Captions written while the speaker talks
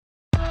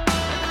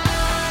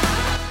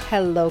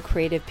Hello,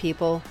 creative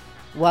people.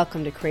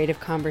 Welcome to Creative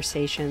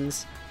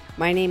Conversations.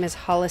 My name is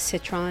Hollis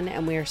Citron,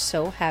 and we are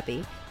so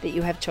happy that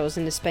you have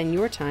chosen to spend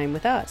your time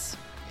with us.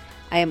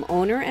 I am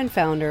owner and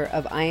founder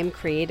of I Am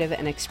Creative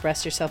and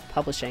Express Yourself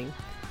Publishing,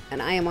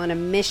 and I am on a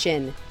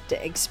mission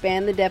to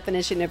expand the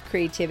definition of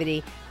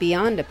creativity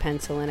beyond a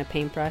pencil and a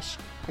paintbrush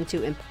and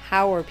to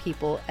empower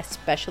people,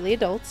 especially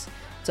adults,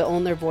 to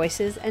own their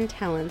voices and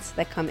talents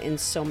that come in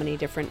so many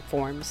different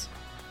forms.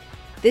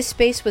 This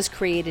space was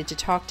created to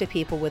talk to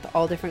people with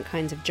all different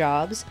kinds of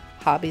jobs,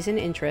 hobbies, and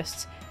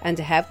interests, and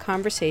to have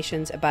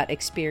conversations about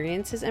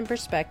experiences and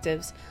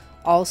perspectives,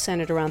 all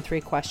centered around three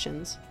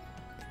questions.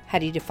 How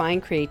do you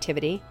define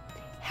creativity?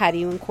 How do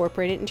you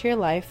incorporate it into your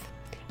life?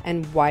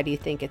 And why do you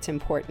think it's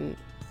important?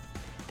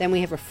 Then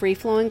we have a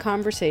free-flowing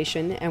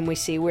conversation and we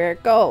see where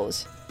it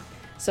goes.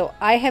 So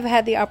I have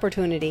had the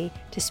opportunity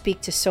to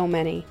speak to so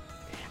many.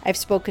 I've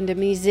spoken to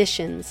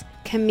musicians,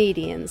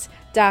 comedians,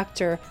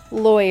 doctor,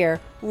 lawyer,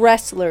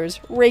 wrestlers,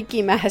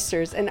 Reiki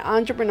masters, and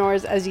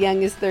entrepreneurs as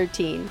young as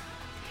 13.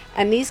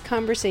 And these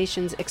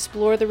conversations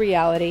explore the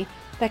reality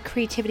that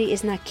creativity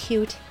is not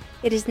cute,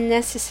 it is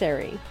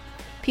necessary.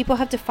 People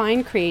have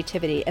defined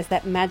creativity as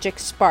that magic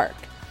spark,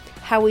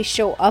 how we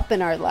show up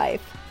in our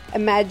life,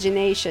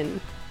 imagination,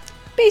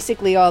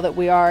 basically all that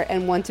we are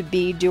and want to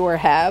be, do, or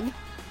have.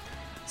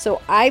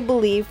 So I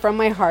believe from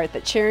my heart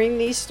that sharing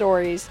these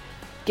stories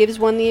gives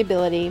one the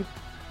ability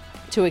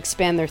to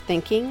expand their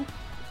thinking,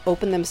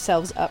 open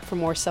themselves up for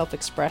more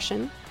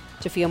self-expression,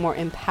 to feel more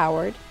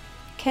empowered,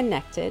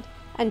 connected,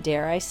 and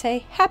dare I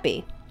say,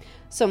 happy.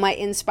 So my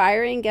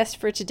inspiring guest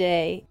for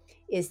today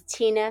is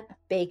Tina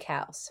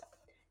Bakehouse.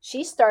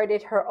 She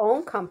started her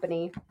own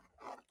company,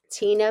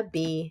 Tina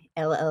B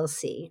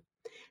LLC,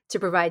 to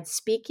provide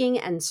speaking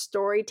and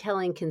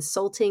storytelling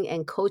consulting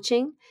and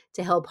coaching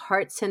to help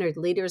heart-centered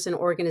leaders and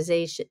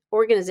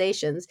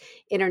organizations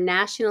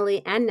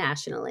internationally and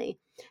nationally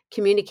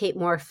communicate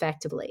more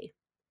effectively.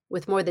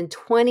 With more than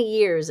 20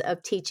 years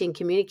of teaching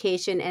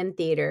communication and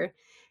theater,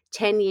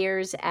 10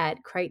 years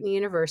at Creighton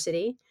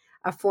University,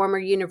 a former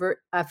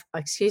a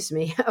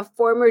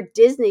former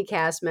Disney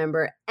cast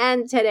member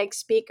and TEDx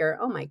speaker,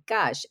 oh my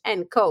gosh,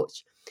 and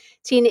coach,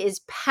 Tina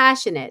is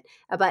passionate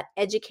about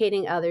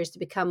educating others to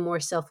become more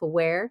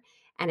self-aware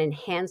and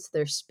enhance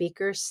their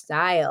speaker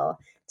style.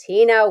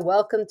 Tina,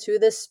 welcome to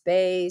the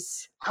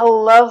space.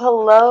 Hello,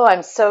 hello.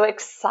 I'm so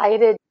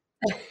excited.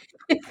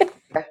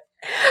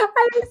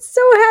 I'm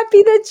so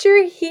happy that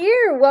you're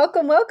here.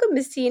 Welcome,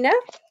 Miss Tina.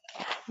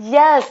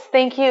 Yes,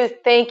 thank you.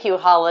 Thank you,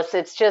 Hollis.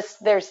 It's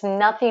just, there's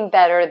nothing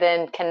better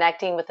than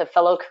connecting with a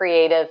fellow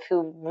creative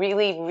who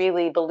really,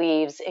 really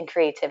believes in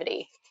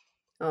creativity.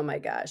 Oh my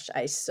gosh,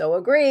 I so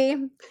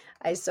agree.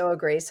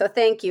 So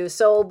thank you.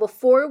 So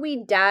before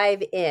we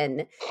dive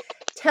in,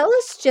 tell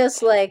us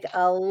just like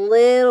a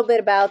little bit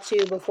about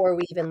you before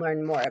we even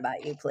learn more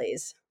about you,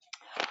 please.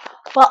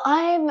 Well,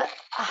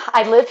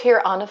 I live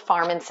here on a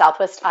farm in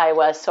Southwest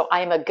Iowa, so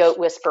I'm a goat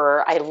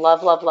whisperer. I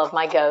love, love, love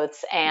my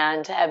goats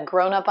and have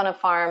grown up on a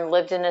farm,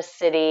 lived in a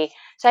city.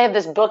 So I have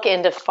this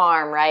bookend of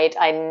farm, right?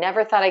 I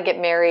never thought I'd get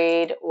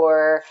married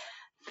or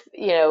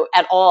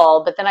at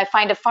all. But then I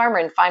find a farmer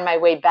and find my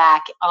way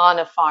back on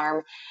a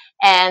farm.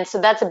 And so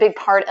that's a big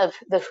part of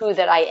the who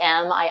that I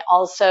am. I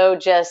also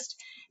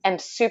just am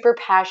super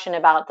passionate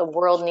about the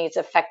world needs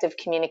effective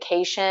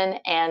communication,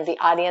 and the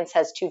audience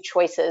has two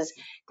choices.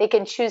 They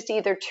can choose to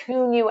either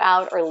tune you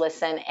out or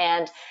listen.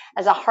 And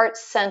as a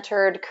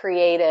heart-centered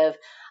creative,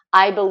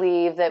 I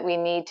believe that we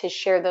need to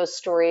share those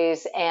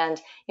stories.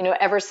 And,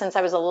 ever since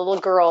I was a little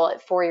girl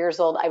at 4 years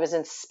old, I was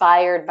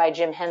inspired by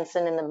Jim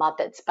Henson and the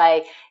Muppets,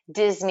 by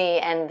Disney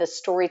and the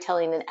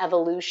storytelling and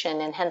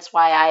evolution. And hence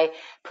why I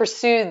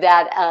pursued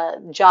that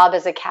job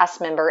as a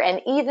cast member.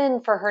 And even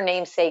for her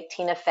namesake,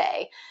 Tina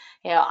Fey.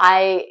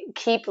 I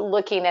keep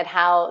looking at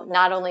how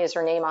not only is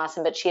her name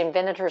awesome, but she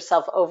invented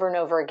herself over and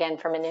over again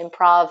from an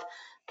improv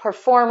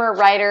performer,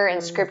 writer,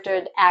 and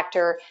scripted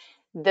actor.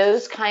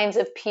 Those kinds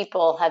of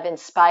people have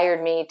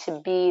inspired me to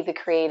be the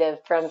creative,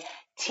 from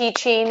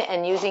teaching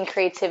and using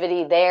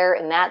creativity there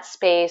in that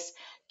space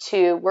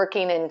to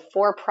working in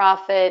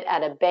for-profit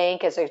at a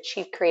bank as a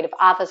chief creative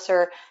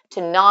officer to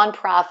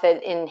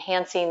nonprofit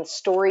enhancing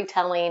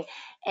storytelling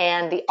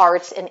and the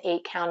arts in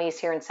 8 counties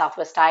here in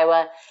Southwest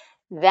Iowa.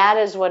 That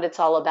is what it's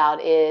all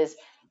about, is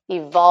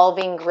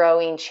evolving,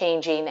 growing,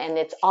 changing. And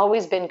it's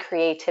always been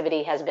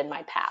creativity has been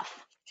my path.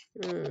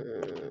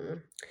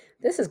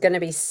 This is going to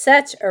be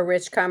such a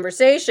rich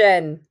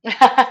conversation.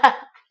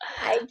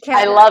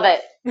 I love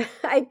it.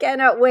 I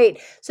cannot wait.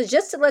 So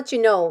just to let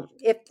you know,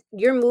 if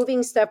you're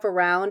moving stuff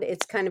around,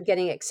 it's kind of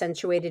getting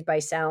accentuated by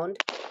sound.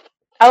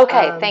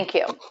 Okay, thank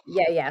you.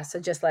 Yeah. So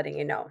just letting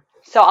you know.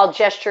 So I'll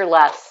gesture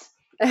less.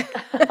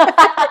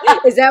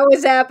 Is that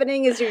what's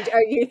happening?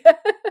 Are you?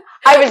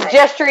 I was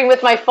gesturing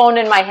with my phone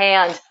in my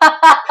hand.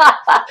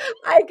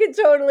 I could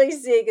totally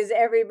see, because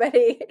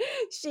everybody,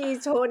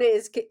 Tona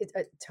is,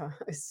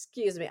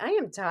 excuse me, I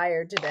am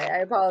tired today. I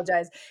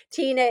apologize.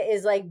 Tina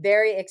is like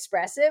very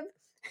expressive.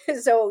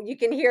 So you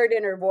can hear it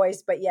in her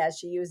voice, but yeah,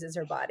 she uses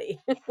her body.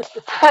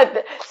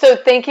 So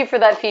thank you for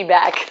that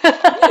feedback.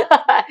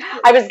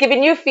 I was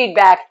giving you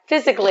feedback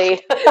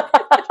physically.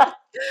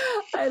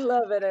 I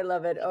love it. I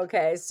love it.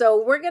 Okay.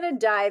 So we're going to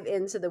dive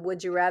into the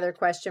would you rather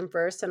question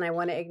first. And I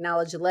want to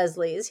acknowledge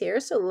Leslie is here.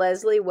 So,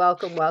 Leslie,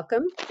 welcome,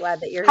 welcome. Glad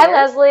that you're Hi, here.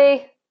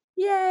 Leslie.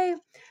 Yay.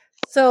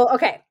 So,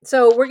 okay.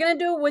 So we're going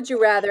to do a would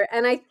you rather.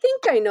 And I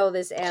think I know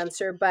this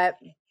answer, but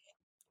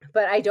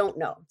I don't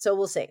know. So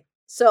we'll see.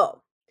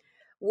 So,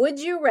 would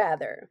you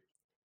rather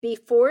be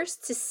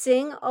forced to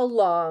sing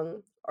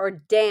along or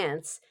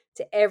dance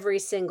to every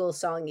single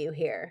song you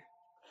hear?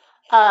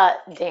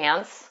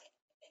 Dance.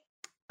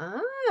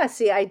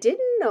 See, I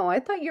didn't know. I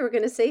thought you were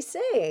going to say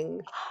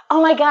sing.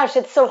 Oh my gosh,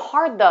 it's so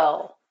hard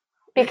though.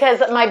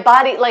 Because my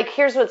body, like,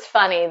 here's what's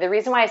funny. The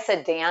reason why I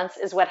said dance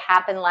is what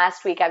happened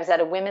last week. I was at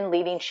a Women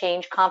Leading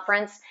Change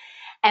conference,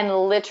 and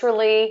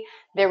literally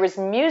there was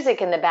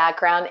music in the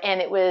background,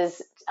 and it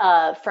was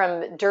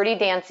from Dirty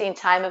Dancing,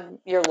 Time of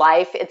Your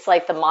Life. It's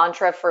like the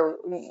mantra for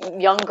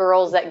young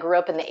girls that grew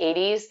up in the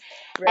 80s.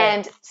 Right.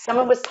 And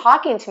someone was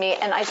talking to me,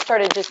 and I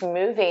started just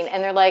moving,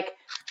 and they're like,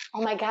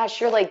 oh my gosh,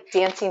 you're like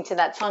dancing to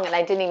that song, and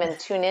I didn't even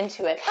tune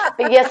into it.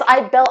 But yes,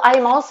 I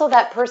am also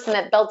that person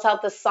that belts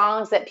out the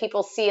songs that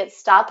people see at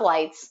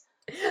stoplights.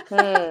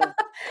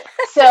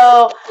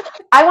 So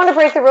I want to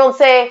break the rule and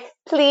say,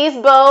 please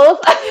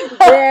both.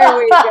 There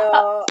we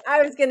go.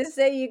 I was going to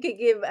say you could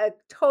give a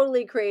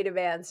totally creative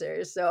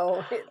answer.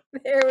 So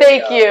there we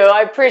Thank go. you.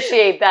 I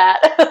appreciate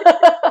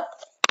that.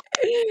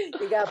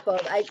 You got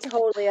both. I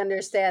totally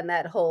understand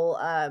that whole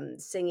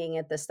singing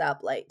at the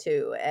stoplight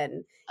too.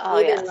 And Oh,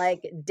 even yes.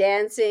 like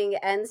dancing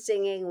and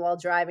singing while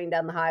driving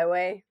down the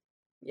highway.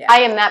 Yeah.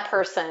 I am that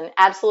person,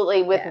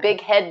 absolutely, with Yeah.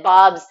 big head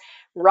bobs,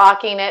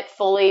 rocking it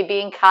fully,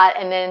 being caught,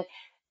 and then,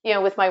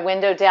 with my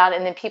window down,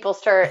 and then people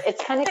start,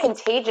 it's kind of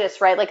contagious,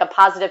 right? Like a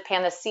positive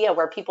panacea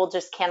where people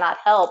just cannot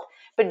help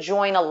but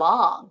join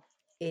along.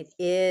 It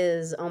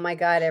is. Oh my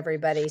God,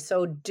 everybody.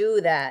 So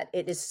do that.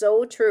 It is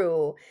so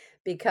true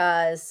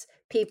because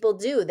people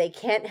do. They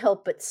can't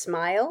help but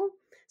smile.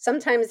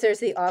 Sometimes there's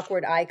the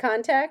awkward eye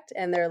contact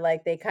and they're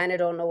like, they kind of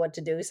don't know what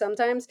to do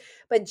sometimes.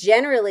 But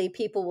generally,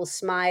 people will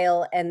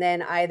smile and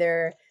then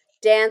either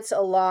dance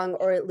along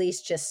or at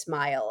least just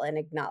smile and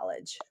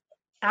acknowledge.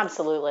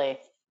 Absolutely.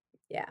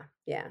 Yeah.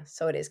 Yeah.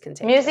 So it is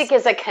contagious. Music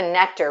is a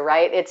connector,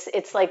 right?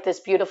 It's like this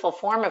beautiful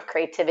form of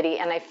creativity,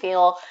 and I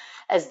feel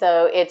as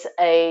though it's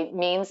a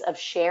means of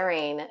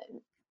sharing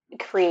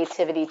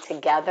creativity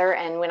together.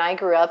 And when I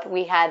grew up,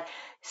 we had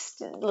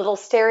little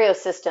stereo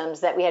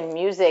systems that we had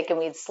music, and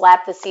we'd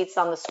slap the seats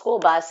on the school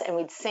bus and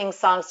we'd sing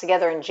songs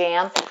together and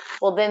jam.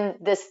 Well, then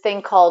this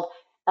thing called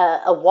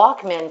a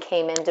Walkman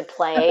came into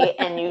play,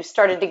 and you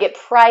started to get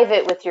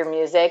private with your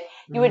music.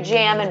 You would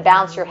jam and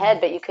bounce your head,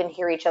 but you couldn't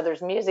hear each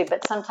other's music.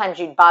 But sometimes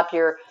you'd bop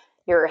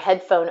your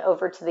headphone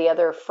over to the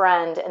other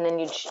friend, and then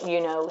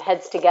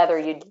heads together,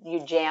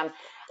 you jam.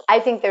 I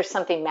think there's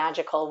something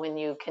magical when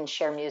you can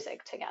share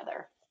music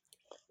together.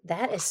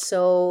 That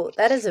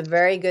is a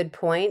very good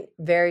point.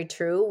 Very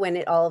true. When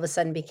it all of a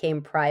sudden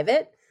became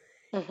private.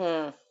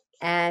 Hmm.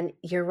 And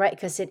you're right,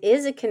 because it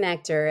is a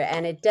connector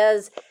and it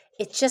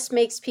just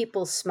makes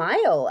people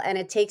smile and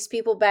it takes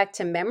people back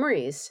to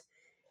memories.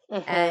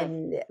 Hmm.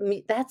 And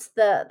that's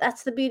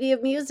the beauty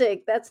of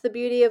music. That's the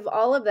beauty of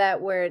all of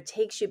that, where it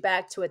takes you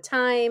back to a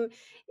time.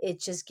 It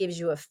just gives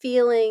you a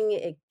feeling.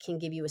 It can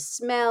give you a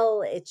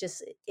smell.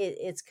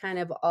 It's kind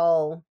of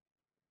all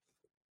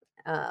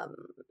um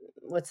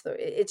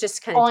it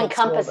just kind of All takes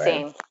you over.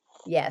 encompassing.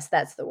 Yes,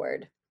 that's the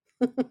word.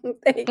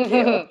 Thank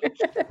you.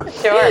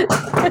 Sure.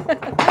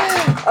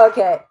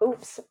 Okay.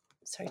 Oops.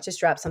 Sorry, just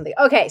dropped something.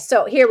 Okay,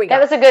 so here we go.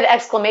 That was a good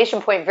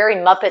exclamation point, very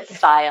Muppet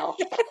style.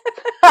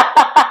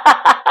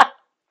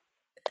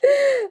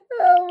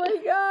 Oh my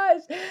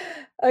gosh.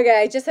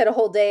 Okay, I just had a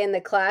whole day in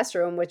the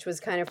classroom, which was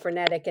kind of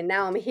frenetic, and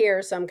now I'm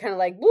here, so I'm kind of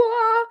like,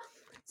 whoa.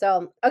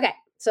 So, okay.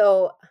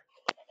 So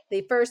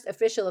the first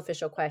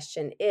official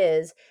question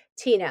is,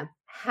 Tina,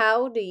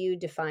 how do you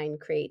define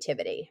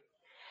creativity?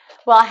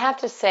 Well, I have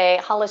to say,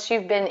 Hollis,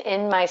 you've been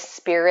in my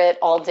spirit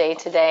all day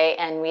today,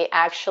 and we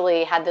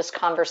actually had this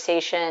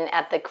conversation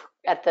at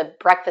the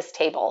breakfast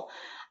table.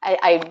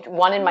 I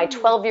wanted my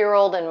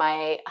 12-year-old and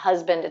my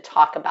husband to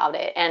talk about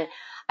it, and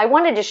I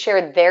wanted to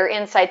share their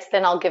insights.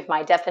 Then I'll give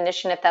my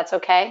definition, if that's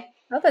okay.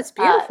 Oh, that's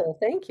Uh, beautiful.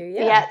 Thank you.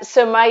 Yeah. Yeah,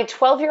 so my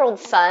 12-year-old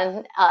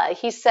son,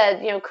 he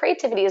said,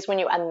 creativity is when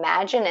you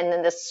imagine and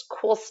then this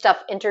cool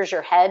stuff enters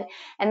your head,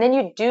 and then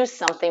you do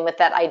something with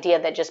that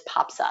idea that just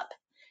pops up.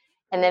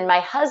 And then my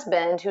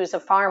husband, who's a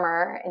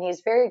farmer, and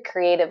he's very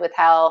creative with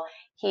how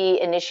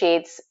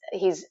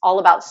he's all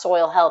about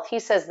soil health. He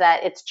says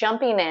that it's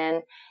jumping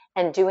in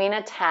and doing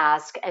a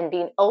task and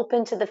being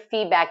open to the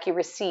feedback you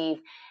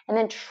receive, and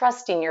then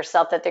trusting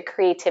yourself that the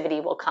creativity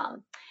will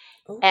come.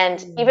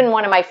 And Ooh. even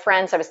one of my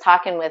friends I was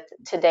talking with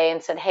today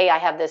and said, hey, I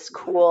have this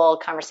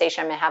cool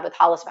conversation I'm going to have with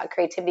Hollis about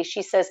creativity.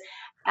 She says,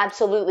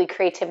 Absolutely,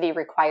 creativity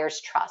requires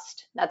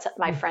trust. That's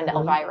my friend Hmm.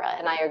 Elvira,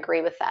 and I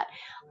agree with that.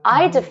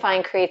 I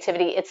define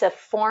creativity, it's a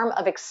form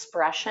of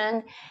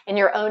expression in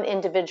your own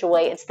individual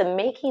way. It's the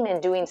making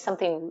and doing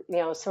something,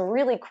 some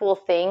really cool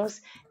things,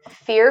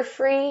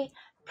 fear-free,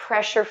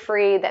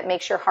 pressure-free, that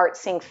makes your heart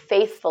sing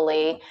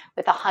faithfully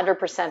with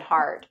 100%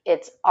 heart.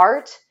 It's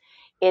art,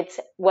 it's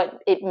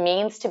what it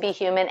means to be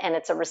human, and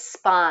it's a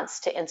response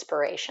to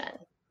inspiration.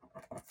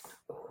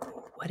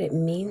 What it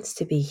means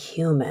to be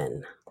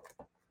human.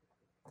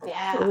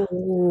 Yeah.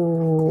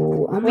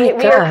 Ooh, oh my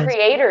We are gosh.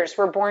 creators.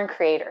 We're born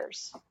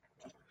creators.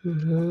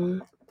 Hmm.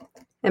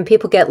 And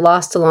people get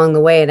lost along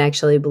the way in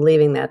actually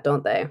believing that,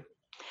 don't they?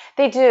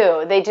 They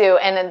do,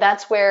 and then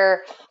that's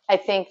where I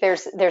think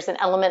there's an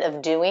element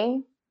of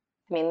doing.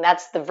 I mean,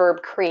 that's the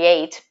verb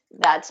create.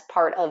 That's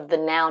part of the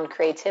noun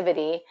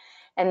creativity,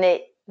 and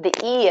the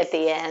e at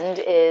the end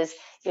is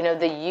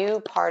the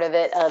you part of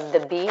it, of the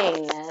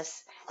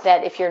beingness.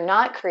 That if you're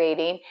not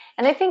creating,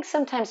 and I think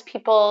sometimes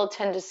people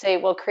tend to say,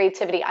 well,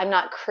 creativity, I'm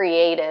not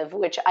creative,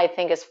 which I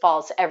think is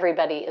false.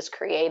 Everybody is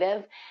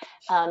creative.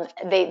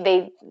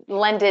 They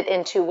lend it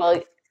into,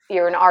 well,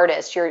 you're an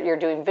artist, you're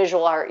doing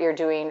visual art, you're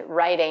doing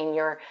writing,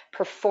 you're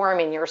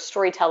performing, you're a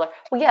storyteller.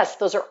 Well, yes,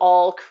 those are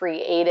all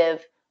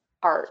creative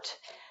art,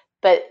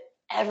 but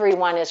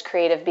everyone is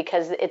creative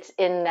because it's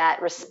in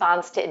that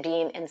response to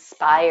being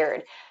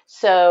inspired.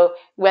 So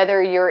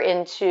whether you're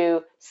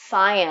into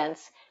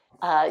science,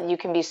 you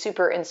can be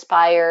super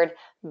inspired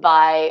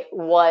by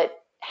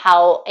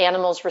how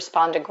animals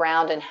respond to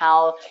ground and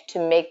how to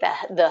make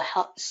the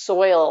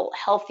soil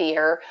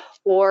healthier,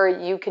 or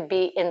you could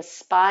be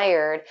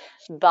inspired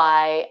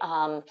by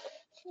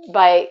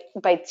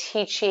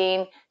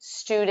teaching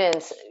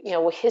students,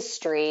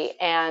 history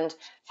and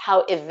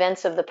how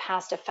events of the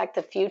past affect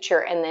the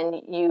future, and then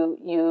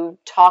you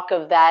talk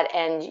of that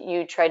and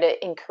you try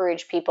to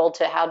encourage people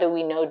to, how do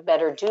we know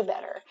better, do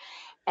better.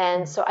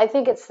 And so I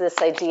think it's this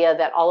idea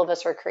that all of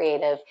us are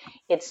creative.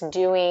 It's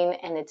doing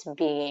and it's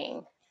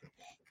being.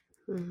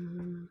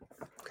 Mhm.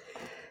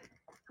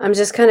 I'm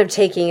just kind of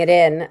taking it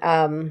in.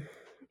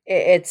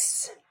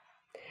 It's,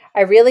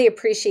 I really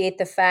appreciate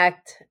the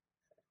fact,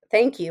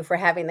 thank you for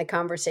having the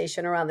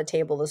conversation around the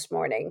table this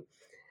morning.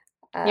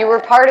 You Uh, were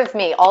part of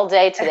me all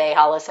day today,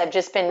 Hollis. I've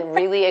just been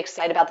really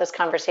excited about this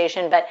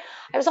conversation, but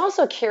I was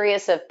also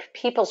curious of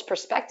people's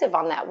perspective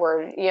on that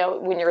word,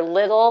 when you're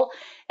little,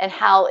 and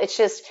how it's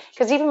just,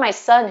 because even my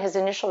son, his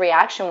initial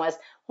reaction was,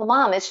 well,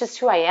 Mom, it's just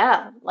who I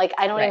am. Like,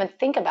 I don't right. even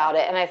think about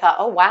it. And I thought,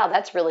 oh, wow,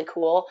 that's really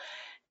cool.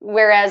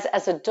 Whereas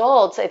as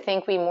adults, I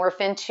think we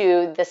morph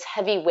into this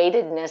heavy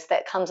weightedness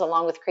that comes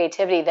along with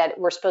creativity, that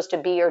we're supposed to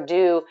be or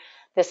do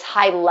this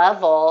high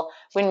level,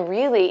 when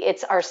really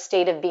it's our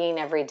state of being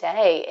every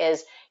day.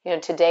 Is,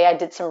 today I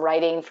did some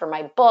writing for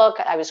my book.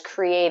 I was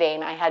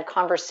creating, I had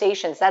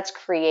conversations, that's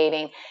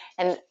creating,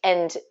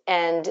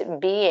 and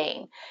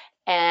being.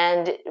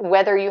 And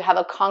whether you have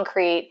a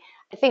concrete,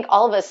 I think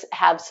all of us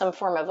have some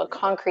form of a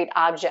concrete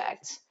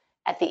object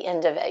at the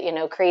end of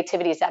it.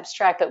 Creativity is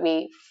abstract, but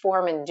we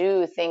form and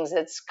do things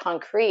that's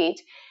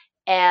concrete.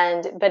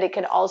 But it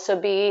could also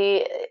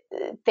be,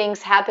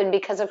 things happen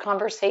because of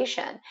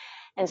conversation.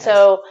 And Yes.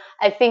 so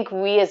I think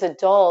we as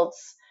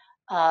adults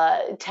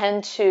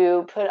tend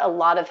to put a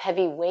lot of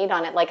heavy weight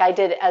on it, like I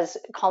did, as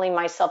calling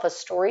myself a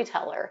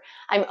storyteller.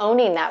 I'm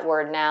owning that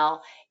word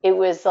now. It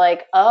was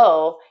like,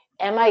 oh,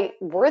 am I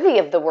worthy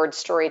of the word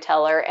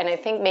storyteller? And I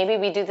think maybe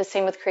we do the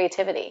same with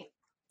creativity.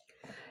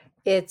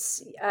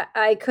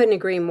 I couldn't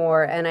agree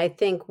more. And I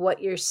think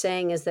what you're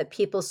saying is that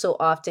people so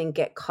often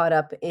get caught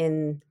up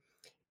in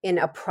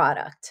a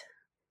product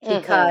Hmm.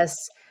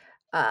 because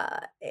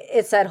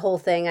it's that whole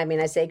thing. I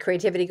mean, I say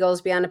creativity goes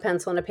beyond a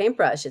pencil and a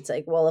paintbrush. It's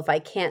like, well, if I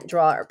can't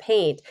draw or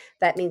paint,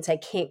 that means I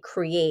can't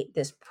create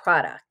this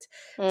product.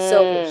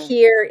 So Mm.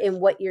 here in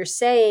what you're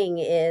saying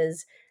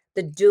is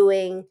the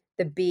doing,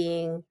 the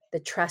being, the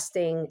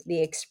trusting,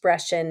 the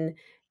expression,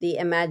 the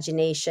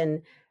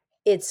imagination.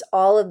 It's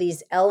all of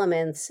these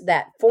elements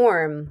that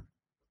form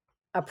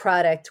a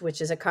product, which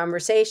is a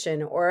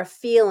conversation or a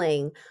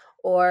feeling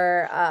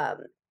or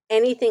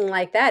anything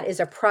like that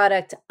is a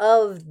product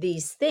of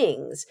these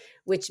things,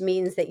 which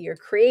means that you're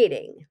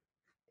creating.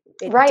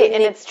 It Right, didn't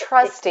and it's it,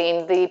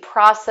 trusting the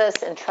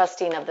process and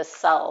trusting of the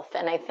self.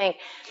 And I think,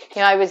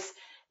 I was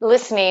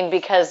listening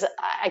because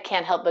I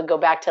can't help but go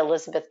back to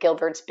Elizabeth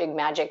Gilbert's Big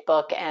Magic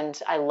book, and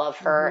I love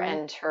her mhm.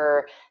 and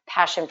her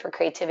passion for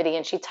creativity.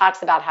 And she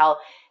talks about how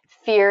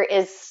fear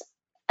is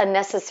a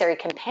necessary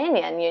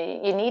companion.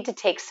 You need to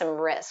take some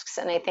risks,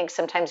 and I think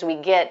sometimes we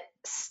get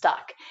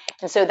stuck.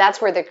 And so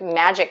that's where the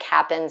magic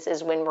happens,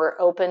 is when we're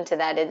open to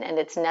that, and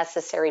it's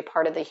necessary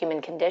part of the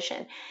human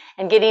condition.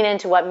 And getting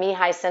into what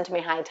Mihai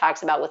Csikszentmihalyi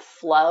talks about with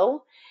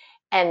flow,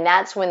 and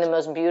that's when the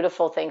most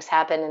beautiful things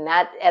happen.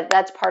 And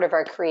that's part of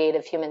our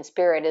creative human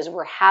spirit, is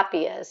we're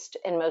happiest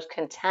and most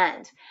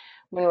content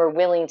when we're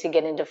willing to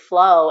get into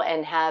flow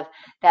and have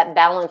that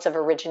balance of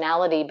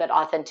originality but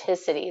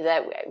authenticity.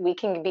 That we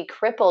can be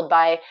crippled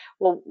by,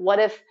 well, what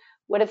if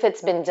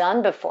it's been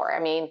done before? I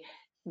mean,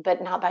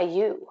 but not by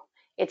you.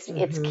 It's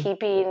Hmm.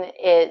 keeping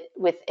it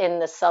within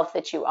the self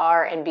that you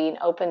are and being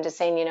open to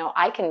saying,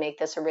 I can make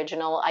this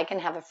original. I can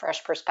have a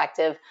fresh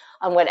perspective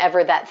on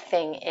whatever that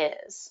thing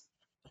is.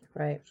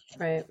 Right,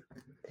 right.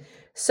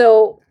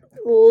 So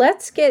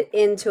let's get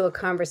into a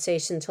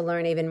conversation to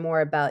learn even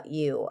more about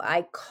you.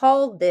 I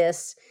called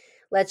this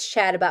 "Let's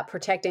Chat About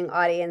Protecting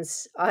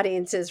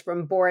Audiences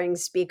from Boring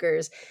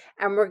Speakers,"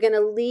 and we're going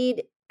to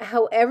lead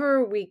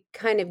however we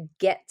kind of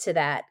get to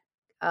that,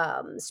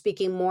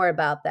 speaking more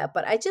about that.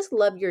 But I just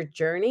love your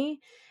journey.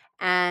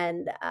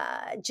 And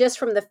just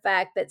from the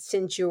fact that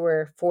since you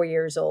were 4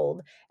 years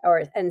old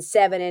and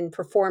seven, and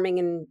performing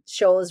in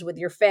shows with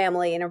your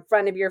family and in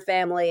front of your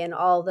family and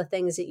all the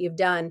things that you've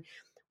done,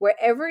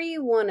 wherever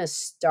you want to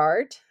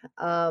start,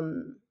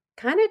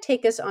 kind of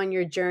take us on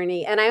your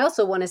journey. And I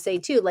also want to say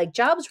too, like,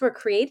 jobs were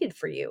created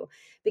for you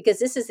because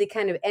this is the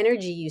kind of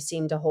energy you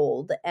seem to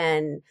hold.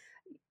 And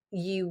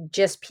you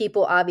just,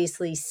 people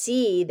obviously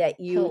see that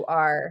Hmm. you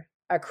are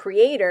a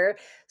creator.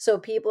 So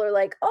people are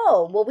like,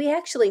 oh, well, we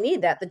actually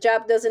need that. The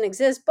job doesn't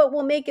exist, but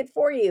we'll make it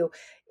for you.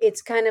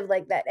 It's kind of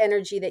like that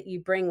energy that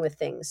you bring with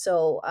things.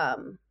 So,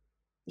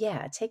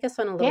 yeah, take us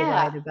on a little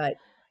Yeah. ride about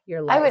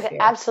your I life would here.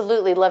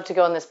 absolutely love to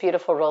go on this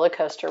beautiful roller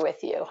coaster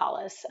with you,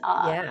 Hollis.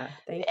 Yeah,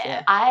 thank you.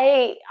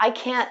 I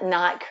can't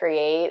not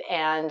create,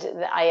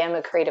 and I am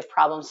a creative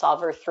problem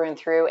solver through and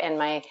through. And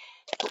my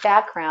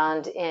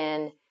background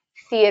in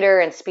theater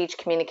and speech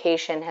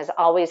communication has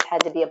always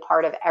had to be a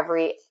part of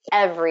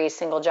every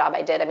single job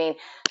I did. I mean,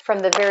 from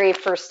the very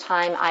first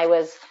time I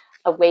was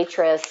a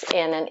waitress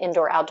in an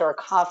indoor outdoor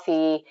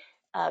coffee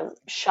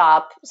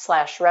shop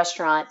slash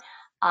restaurant,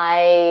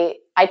 I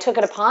took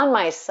it upon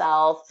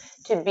myself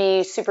to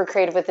be super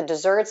creative with the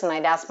desserts. And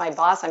I'd ask my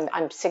boss,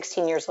 I'm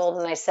 16 years old,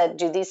 and I said,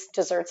 do these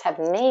desserts have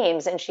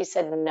names? And she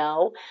said,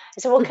 no.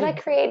 I said, well, can I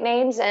create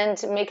names and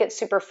to make it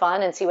super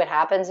fun and see what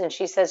happens? And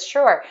she says,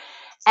 sure.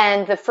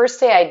 And the first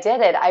day I did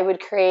it, I would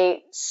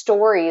create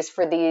stories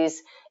for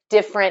these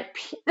different,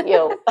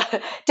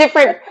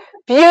 different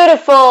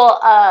beautiful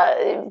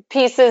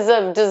pieces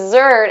of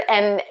dessert,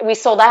 and we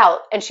sold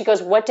out. And she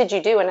goes, "What did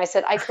you do?" And I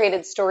said, "I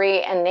created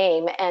story and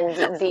name, and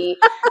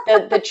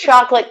the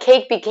chocolate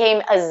cake became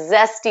a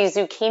zesty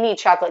zucchini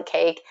chocolate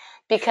cake."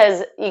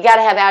 Because you got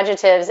to have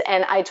adjectives.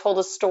 And I told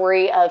a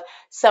story of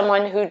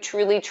someone who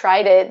truly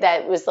tried it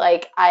that was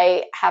like,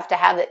 I have to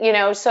have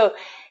it. So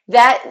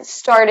that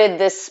started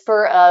this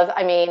spur of,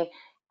 I mean,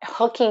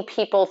 hooking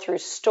people through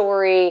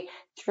story,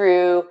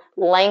 through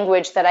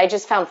language that I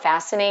just found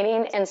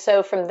fascinating. And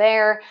so from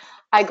there,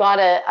 I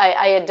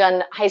had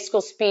done high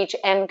school speech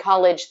and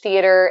college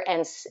theater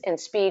and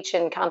speech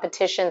and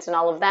competitions and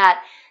all of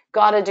that.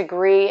 Got a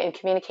degree in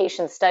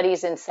communication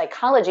studies and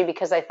psychology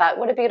because I thought,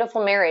 what a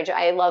beautiful marriage.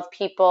 I love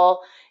people,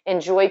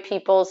 enjoy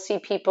people, see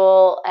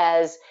people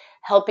as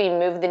helping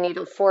move the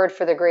needle forward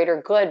for the greater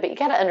good. But you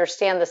got to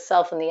understand the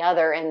self and the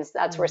other. And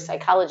that's where Mhm.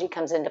 psychology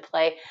comes into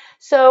play.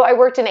 So I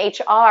worked in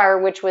HR,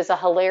 which was a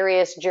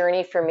hilarious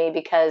journey for me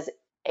because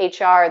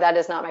HR, that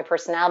is not my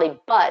personality,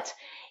 but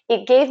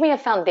it gave me a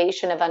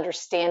foundation of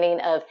understanding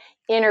of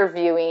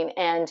interviewing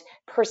and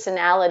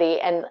personality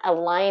and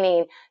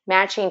aligning,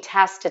 matching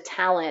task to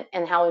talent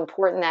and how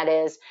important that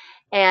is.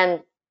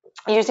 And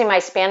using my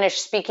Spanish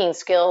speaking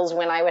skills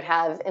when I would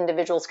have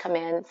individuals come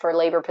in for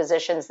labor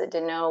positions that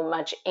didn't know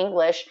much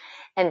English,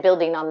 and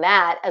building on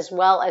that, as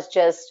well as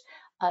just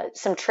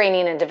some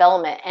training and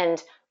development.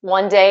 And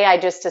one day I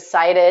just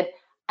decided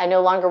I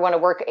no longer want to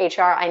work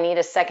HR. I need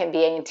a second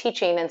BA in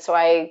teaching. And so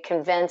I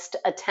convinced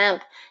a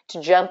temp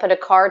to jump in a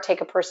car,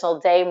 take a personal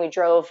day, and we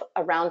drove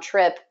a round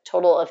trip,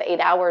 total of 8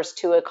 hours,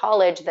 to a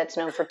college that's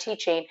known for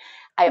teaching.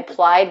 I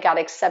applied, got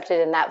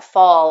accepted in that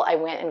fall. I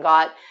went and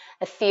got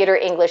a theater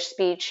English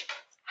speech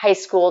high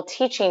school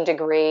teaching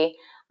degree,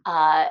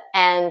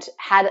 and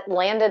had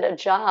landed a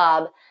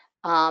job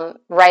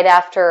right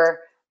after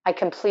I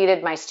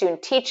completed my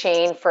student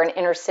teaching for an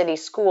inner city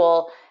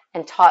school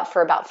and taught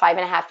for about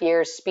 5.5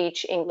 years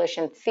speech, English,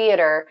 and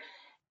theater.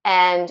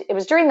 And it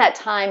was during that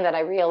time that I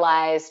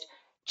realized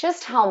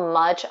just how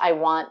much I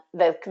want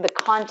the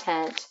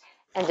content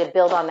and to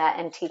build on that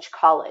and teach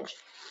college.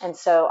 And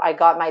so I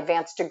got my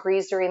advanced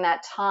degrees during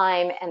that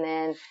time and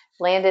then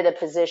landed a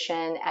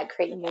position at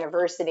Creighton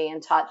University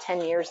and taught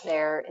 10 years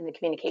there in the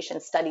communication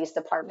studies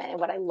department. And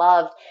what I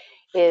loved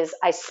is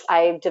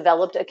I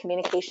developed a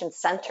communication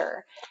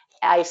center.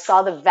 I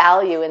saw the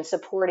value in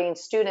supporting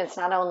students,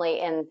 not only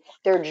in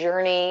their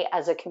journey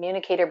as a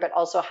communicator, but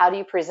also how do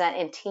you present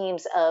in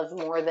teams of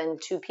more than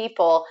two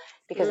people,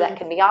 because that Mm.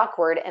 can be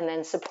awkward, and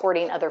then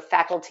supporting other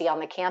faculty on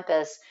the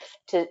campus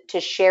to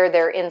share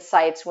their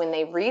insights when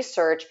they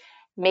research,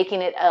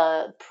 making it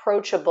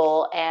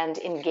approachable and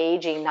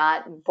engaging,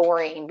 not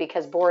boring,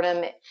 because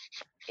boredom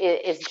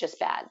is just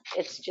bad.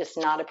 It's just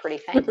not a pretty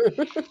thing.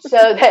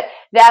 So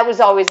that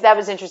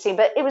was interesting.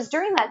 But it was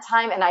during that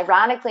time, and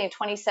ironically, in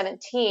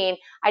 2017,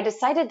 I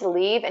decided to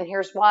leave, and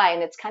here's why.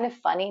 And it's kind of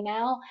funny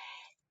now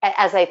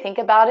as I think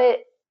about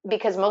it,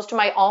 because most of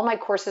my all my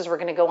courses were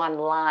going to go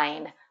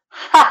online.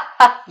 Ha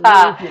ha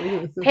ha!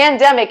 Mhm.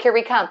 Pandemic, here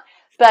we come.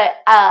 But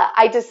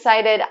I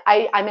decided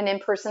I'm an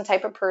in-person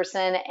type of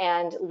person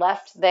and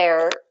left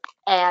there.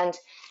 And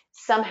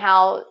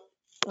somehow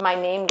my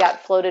name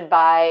got floated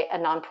by a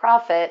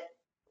nonprofit.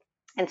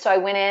 And so I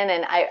went in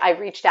and I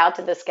reached out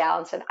to this gal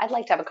and said, I'd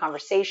like to have a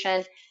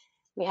conversation.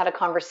 We had a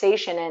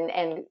conversation,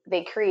 and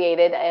they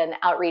created an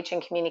outreach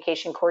and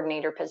communication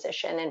coordinator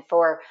position. And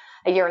for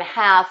a year and a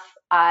half,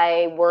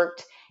 I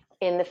worked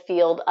in the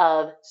field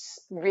of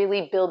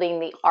really building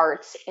the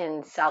arts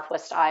in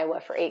Southwest Iowa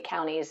for 8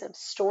 counties of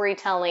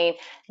storytelling,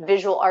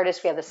 visual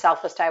artists. We had the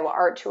Southwest Iowa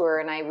Art Tour,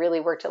 and I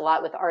really worked a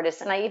lot with artists.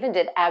 And I even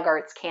did ag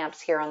arts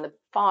camps here on the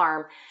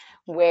farm,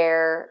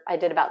 where I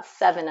did about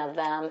 7 of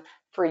them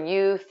for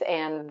youth,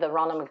 and the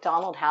Ronald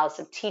McDonald House,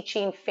 of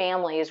teaching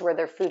families where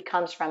their food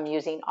comes from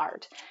using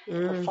art,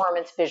 Mm.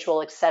 performance,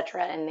 visual,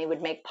 etc. And they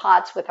would make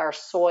pots with our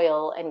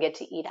soil and get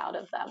to eat out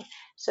of them.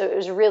 So it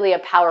was really a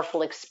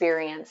powerful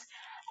experience.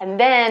 And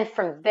then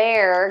from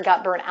there,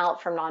 got burnt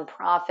out from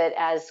nonprofit,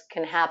 as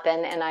can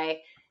happen. And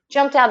I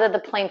jumped out of the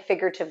plane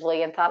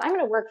figuratively and thought, I'm going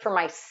to work for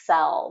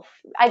myself.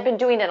 I'd been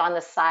doing it on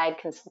the side,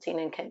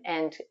 consulting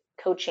and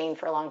coaching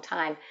for a long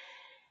time,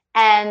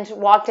 and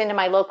walked into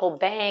my local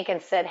bank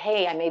and said,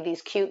 hey, I made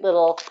these cute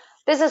little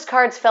business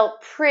cards,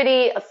 felt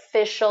pretty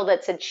official,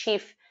 that said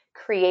Chief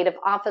Creative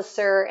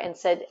Officer, and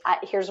said,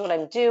 here's what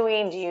I'm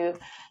doing. Do you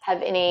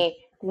have any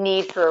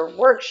need for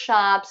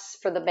workshops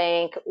for the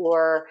bank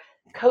or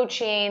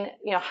coaching?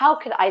 How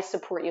could I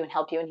support you and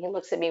help you? And he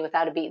looks at me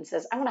without a beat and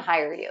says, I'm going to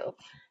hire you.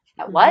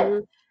 At what?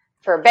 Mhm.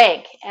 For a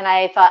bank. And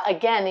I thought,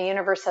 again, the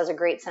universe has a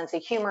great sense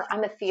of humor.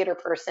 I'm a theater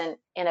person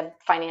in a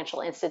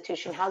financial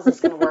institution. How's this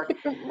going to work?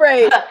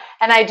 Right.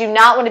 And I do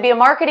not want to be a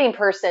marketing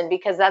person,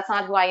 because that's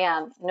not who I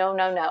am. No,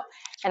 no, no.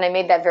 And I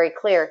made that very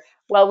clear.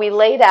 Well, we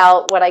laid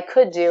out what I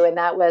could do, and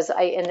that was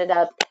I ended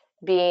up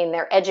being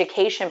their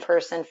education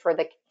person for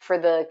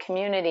the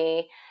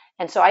community.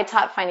 And so I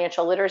taught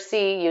financial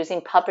literacy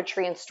using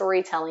puppetry and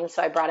storytelling.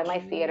 So I brought in my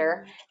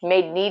theater,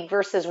 made need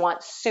versus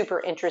want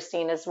super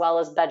interesting, as well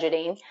as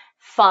budgeting,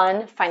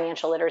 fun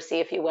financial literacy,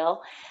 if you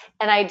will.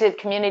 And I did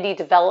community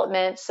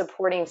development,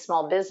 supporting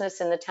small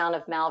business in the town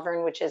of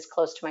Malvern, which is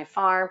close to my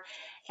farm.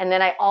 And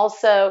then I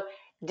also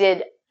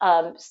did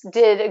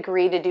did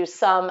agree to do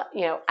some,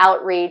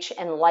 outreach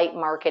and light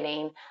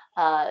marketing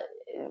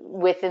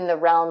within the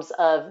realms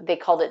of, they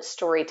called it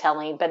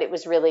storytelling, but it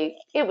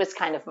was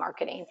kind of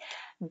marketing.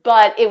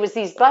 But it was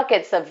these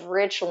buckets of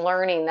rich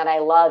learning that I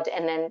loved.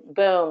 And then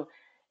boom,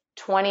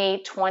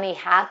 2020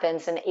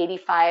 happens, and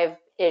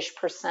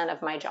 85-ish%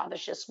 of my job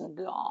is just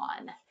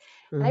gone.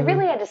 And I Mhm.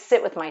 really had to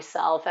sit with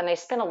myself, and I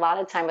spent a lot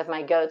of time with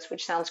my goats,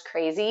 which sounds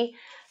crazy,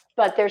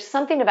 but there's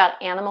something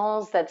about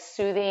animals that's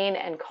soothing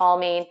and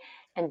calming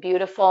and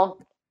beautiful.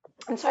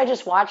 And so I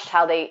just watched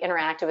how they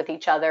interacted with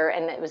each other,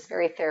 and it was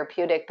very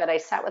therapeutic. But I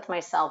sat with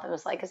myself and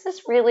was like, is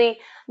this really,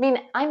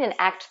 I'm in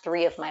act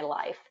 3 of my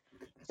life.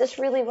 Is this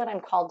really what I'm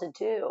called to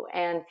do?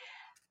 And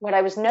what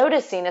I was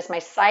noticing is my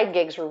side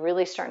gigs were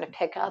really starting to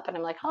pick up, and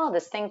I'm like, oh,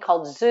 this thing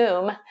called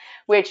Zoom,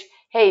 which,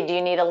 hey, do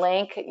you need a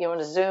link? You want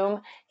to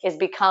Zoom, has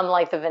become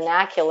like the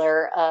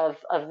vernacular of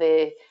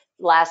the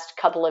last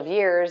couple of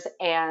years.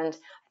 And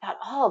I thought,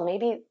 oh,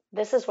 maybe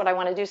this is what I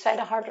want to do. So I had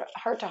a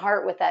heart to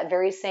heart with that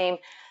very same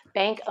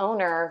bank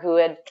owner who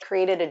had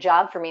created a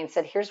job for me and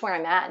said, here's where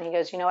I'm at. And he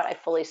goes, you know what? I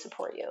fully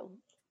support you,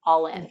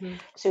 all in. Mhm.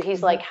 So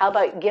he's like, Mhm. how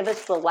about give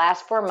us the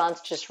last 4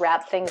 months, just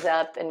wrap things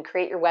up and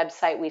create your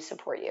website. We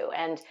support you.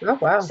 And Oh,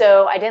 wow.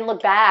 so I didn't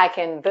look back,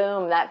 and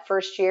boom, that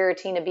first year,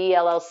 Tina B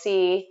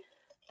LLC,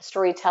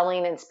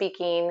 storytelling and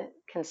speaking,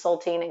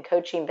 consulting and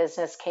coaching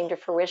business came to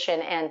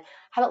fruition, and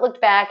haven't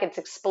looked back. It's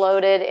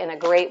exploded in a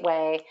great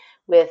way,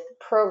 with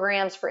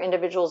programs for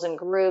individuals and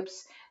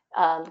groups,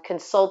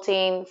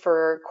 consulting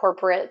for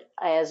corporate,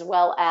 as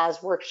well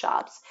as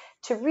workshops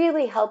to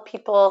really help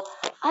people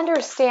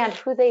understand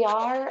who they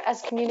are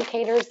as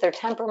communicators, their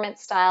temperament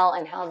style,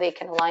 and how they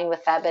can align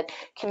with that, but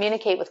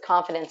communicate with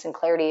confidence and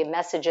clarity,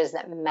 messages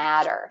that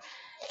matter,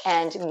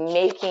 and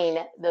making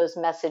those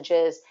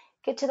messages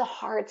get to the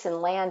hearts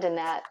and land in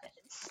that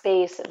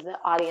space of the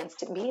audience,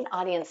 to being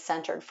audience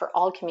centered for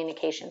all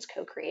communications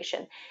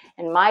co-creation.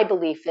 And my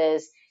belief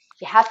is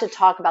you have to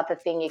talk about the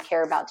thing you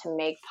care about to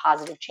make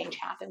positive change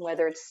happen,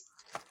 whether it's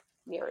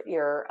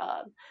your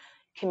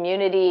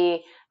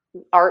community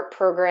art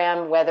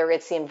program, whether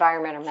it's the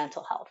environment or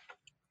mental health.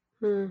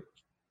 Hmm.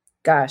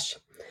 Gosh.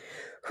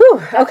 Whew.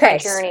 That's my Okay.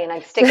 journey, and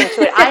I'm sticking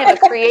to it. I am a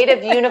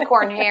creative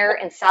unicorn here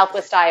in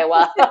Southwest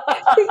Iowa.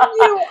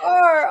 You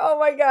are. Oh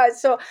my God.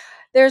 So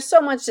there's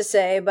so much to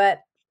say, but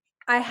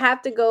I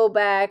have to go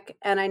back,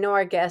 and I know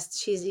our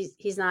guest,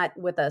 he's not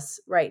with us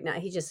right now.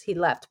 He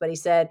left, but he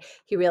said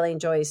he really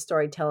enjoys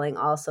storytelling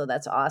also.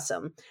 That's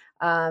awesome.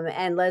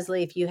 And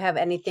Leslie, if you have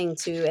any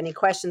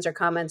questions or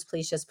comments,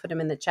 please just put them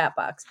in the chat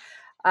box.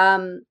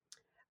 Um,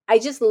 I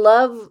just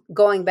love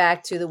going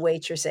back to the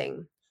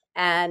waitressing,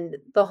 and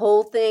the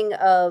whole thing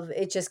of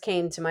it just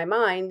came to my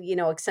mind,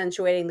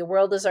 accentuating the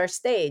world is our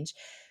stage.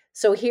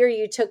 So here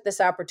you took this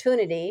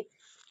opportunity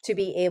to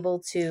be able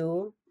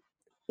to,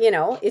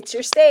 it's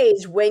your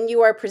stage when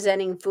you are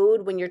presenting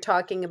food, when you're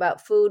talking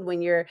about food,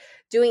 when you're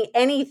doing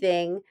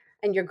anything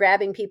and you're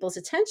grabbing people's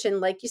attention.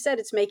 Like you said,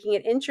 it's making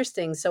it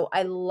interesting. So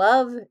I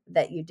love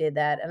that you did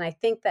that. And I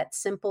think that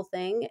simple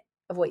thing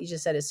of what you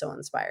just said is so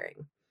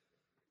inspiring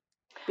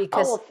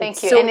Oh, well, because thank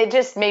it's you. And so it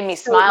just made me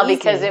so smile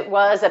because easy. it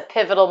was a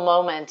pivotal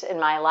moment in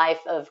my life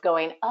of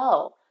going,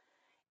 oh,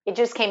 it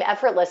just came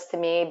effortless to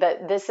me.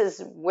 But this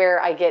is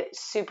where I get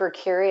super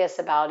curious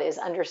about is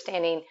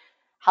understanding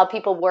how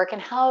people work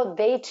and how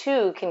they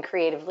too can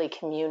creatively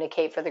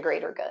communicate for the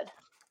greater good.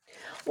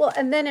 Well,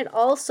 and then it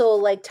also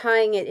like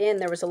tying it in,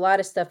 there was a lot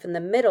of stuff in the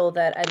middle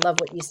that I love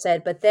what you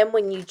said, but then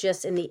when you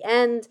just in the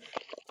end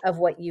of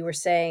what you were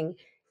saying,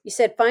 you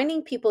said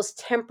finding people's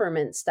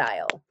temperament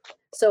style.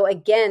 So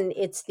again,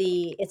 it's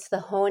the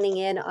honing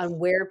in on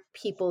where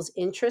people's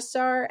interests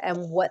are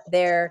and what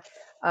they're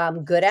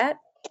good at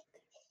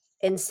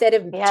instead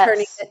of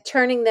Yes.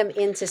 turning them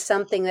into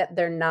something that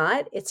they're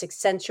not. It's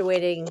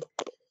accentuating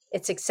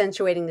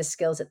the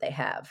skills that they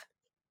have.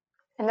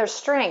 And their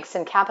strengths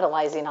and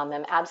capitalizing on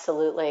them.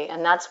 Absolutely.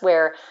 And that's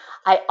where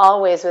I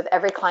always, with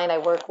every client I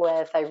work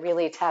with, I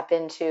really tap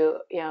into,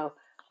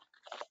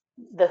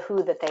 the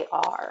who that they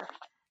are,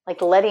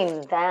 like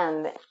letting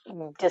them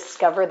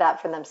discover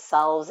that for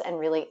themselves and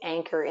really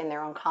anchor in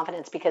their own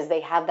confidence because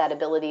they have that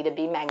ability to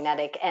be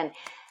magnetic. And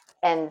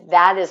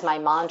that is my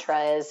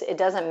mantra is it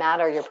doesn't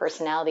matter your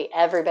personality,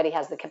 everybody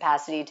has the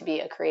capacity to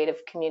be a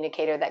creative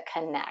communicator that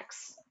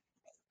connects.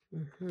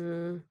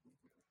 Hmm.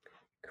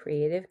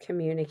 Creative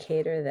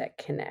communicator that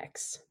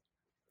connects.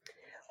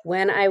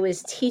 When I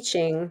was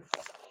teaching,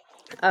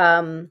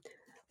 um,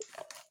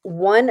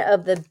 one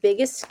of the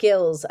biggest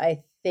skills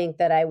I think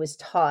that I was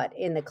taught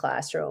in the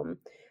classroom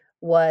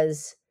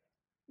was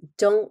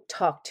don't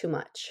talk too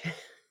much.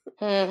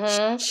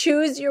 Mm-hmm.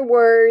 Choose your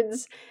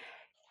words.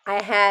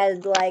 I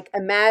had like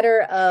a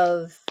matter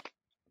of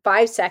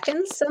 5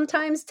 seconds,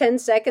 sometimes 10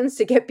 seconds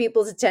to get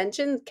people's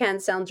attention. Can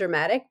sound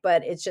dramatic,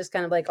 but it's just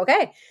kind of like,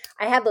 okay,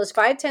 I had those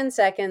 5-10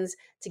 seconds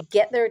to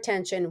get their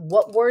attention.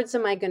 What words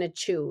am I going to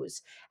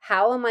choose?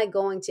 How am I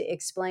going to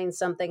explain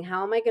something?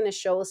 How am I going to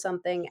show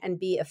something and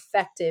be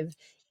effective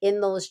in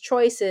those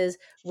choices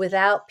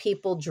without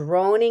people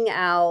droning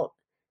out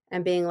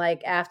and being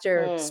like,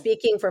 after Mm,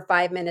 speaking for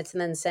 5 minutes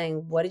and then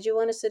saying, what did you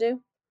want us to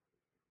do?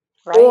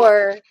 right.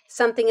 Or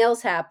something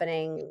else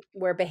happening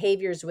where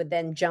behaviors would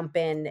then jump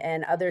in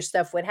and other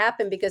stuff would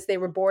happen because they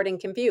were bored and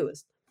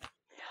confused.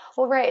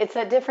 Well, right. It's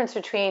that difference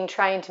between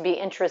trying to be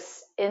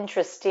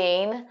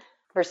interesting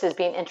versus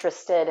being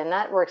interested. And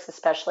that works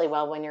especially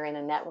well when you're in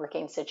a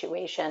networking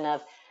situation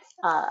of,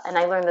 and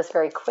I learned this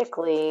very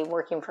quickly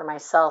working for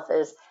myself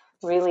is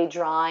really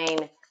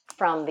drawing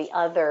from the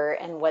other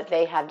and what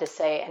they have to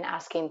say and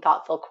asking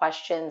thoughtful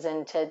questions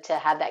and to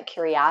have that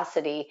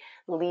curiosity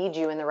lead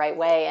you in the right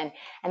way.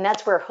 And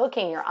that's where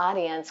hooking your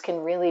audience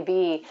can really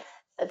be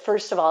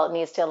first of all, it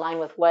needs to align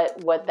with what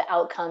the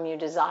outcome you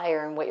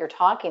desire and what you're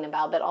talking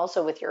about, but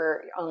also with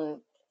your own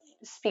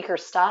speaker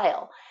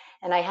style.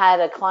 And I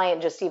had a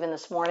client just even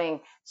this morning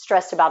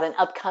stressed about an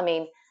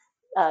upcoming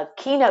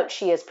keynote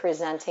she is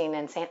presenting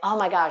and saying, "Oh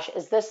my gosh,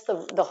 is this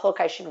the hook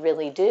I should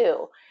really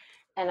do?"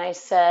 And I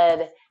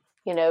said,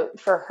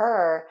 for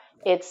her,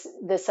 it's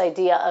this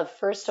idea of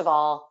first of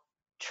all,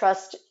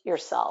 trust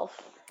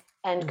yourself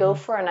and go Mhm.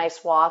 for a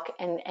nice walk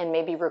and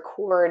maybe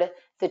record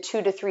the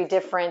 2 to 3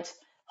 different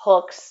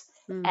hooks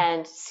Mm.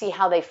 and see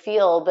how they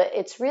feel. But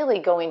it's really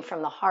going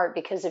from the heart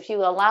because if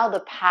you allow the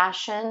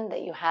passion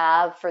that you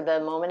have for the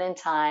moment in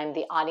time,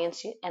 the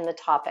audience, and the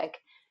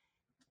topic,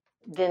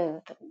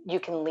 then you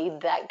can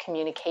lead that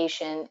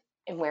communication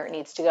and where it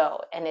needs to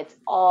go. And it's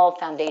all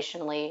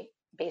foundationally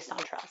based on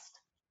trust.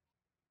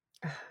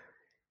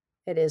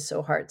 It is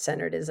so heart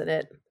centered, isn't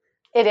it?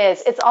 It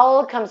is. It's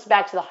all comes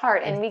back to the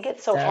heart, and It we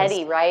get so does.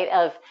 heady, right?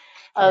 Of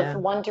Yeah.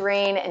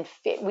 wondering and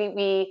we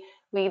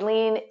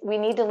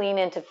need to lean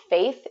into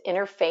faith,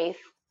 inner faith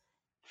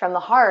from the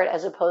heart,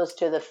 as opposed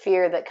to the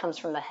fear that comes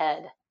from the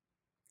head.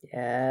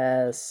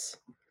 Yes.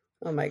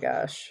 Oh my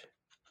gosh.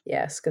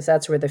 Yes, because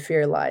that's where the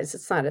fear lies.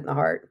 It's not in the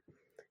heart.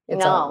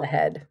 It's all in the No,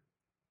 head.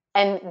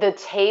 and the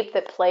tape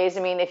that plays.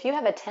 I mean, if you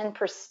have a 10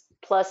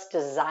 plus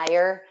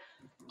desire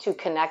to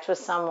connect with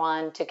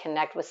someone, to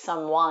connect with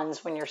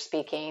someone's when you're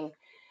speaking,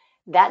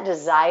 that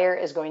desire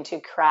is going to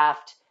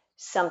craft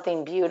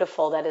something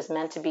beautiful that is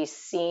meant to be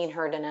seen,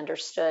 heard, and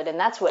understood. And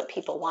that's what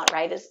people want,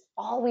 right? Is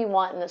all we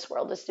want in this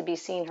world is to be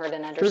seen, heard,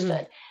 and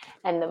understood.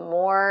 And the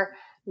more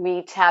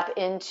we tap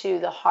into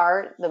the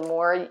heart, the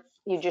more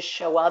you just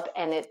show up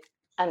and it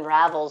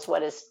unravels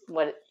what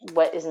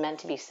is meant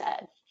to be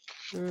said.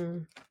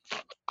 Mm.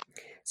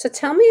 So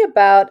tell me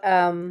about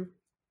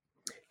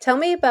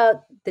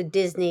the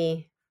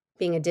Disney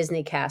being a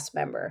Disney cast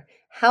member.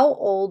 How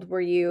old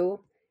were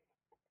you?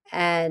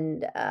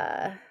 And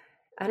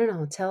I don't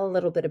know, tell a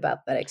little bit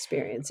about that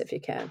experience if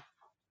you can.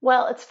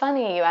 Well, it's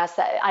funny you asked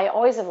that. I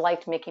always have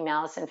liked Mickey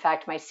Mouse. In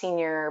fact, my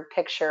senior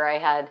picture, I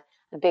had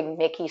a big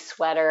Mickey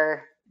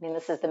sweater. I mean,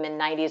 this is the mid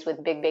 90s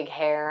with big, big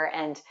hair.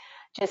 And,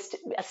 just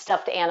a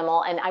stuffed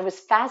animal. And I was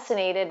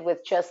fascinated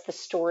with just the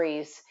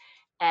stories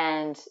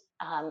and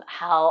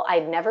how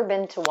I'd never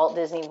been to Walt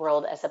Disney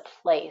World as a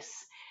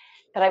place,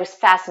 but I was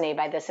fascinated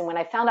by this. And when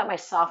I found out my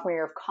sophomore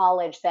year of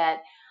college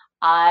that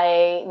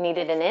I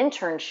needed an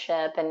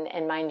internship,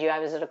 and mind you, I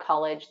was at a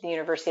college, the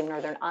University of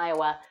Northern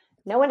Iowa.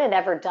 No one had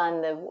ever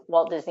done the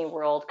Walt Disney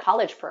World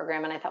college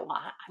program. And I thought, well,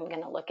 I'm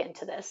going to look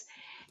into this.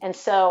 And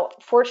so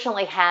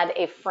fortunately had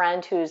a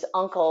friend whose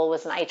uncle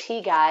was an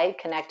IT guy,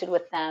 connected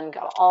with them,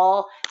 got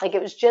all, like,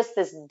 it was just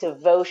this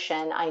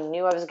devotion. I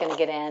knew I was going to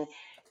get in,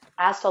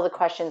 asked all the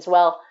questions.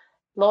 Well,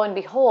 lo and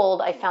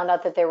behold, I found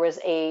out that there was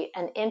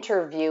an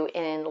interview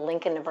in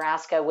Lincoln,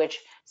 Nebraska, which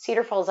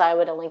Cedar Falls,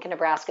 Iowa to Lincoln,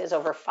 Nebraska is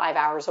over 5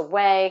 hours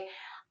away.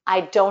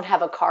 I don't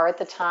have a car at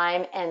the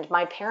time, and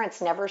my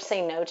parents never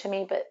say no to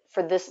me, but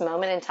for this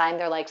moment in time,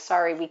 they're like,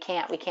 sorry, we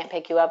can't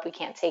pick you up. We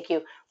can't take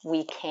you.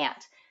 We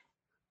can't.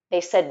 They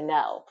said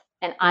no.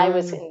 And I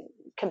was in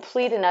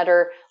complete and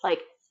utter, like,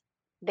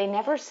 they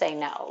never say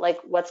no. Like,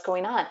 what's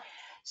going on?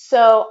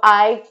 So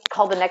I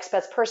called the next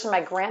best person,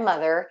 my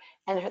grandmother,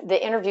 and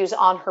the interview's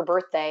on her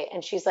birthday.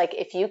 And she's like,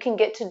 if you can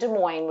get to Des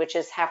Moines, which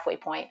is halfway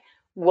point,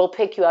 we'll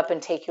pick you up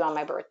and take you on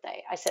my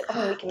birthday. I said,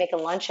 oh, we can make a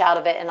lunch out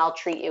of it and I'll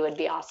treat you. It'd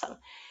be awesome.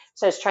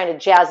 So I was trying to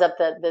jazz up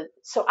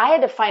so I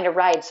had to find a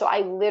ride. So I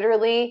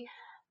literally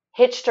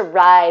hitched a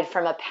ride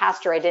from a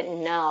pastor I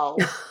didn't know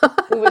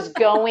who was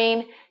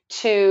going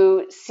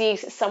to see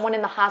someone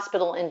in the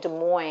hospital in Des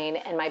Moines,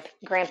 and my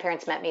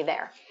grandparents met me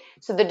there.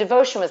 So the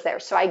devotion was there.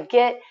 So I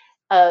get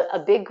a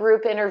big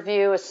group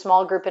interview, a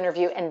small group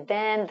interview, and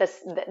then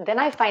then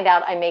I find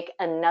out I make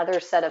another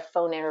set of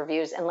phone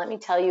interviews. And let me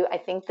tell you, I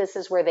think this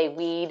is where they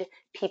weed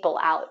people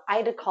out. I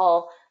had to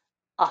call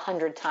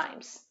 100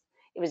 times.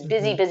 It was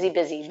busy,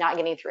 busy, not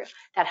getting through.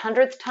 That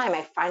 100th time,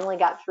 I finally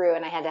got through,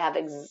 and I had to have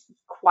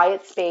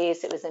quiet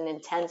space. It was an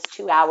intense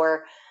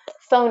 2-hour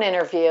phone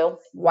interview.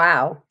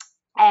 Wow.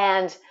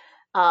 And,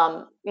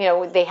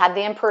 they had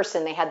the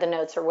in-person, they had the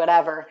notes or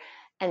whatever.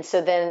 And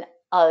so then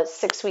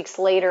 6 weeks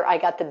later, I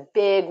got the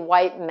big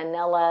white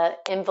manila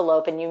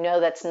envelope, and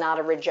that's not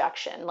a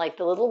rejection. Like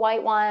the little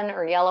white one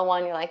or yellow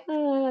one, you're like,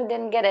 I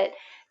didn't get it.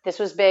 This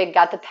was big,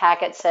 got the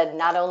packet, said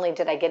not only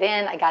did I get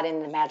in, I got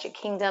in the Magic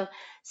Kingdom.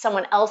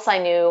 Someone else I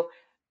knew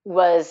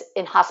was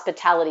in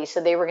hospitality,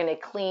 so they were going to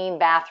clean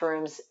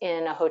bathrooms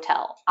in a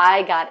hotel.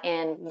 I got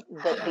in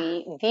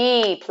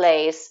the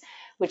place,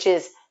 which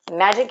is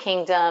Magic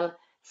Kingdom,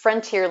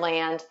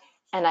 Frontierland,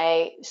 and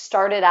I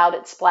started out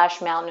at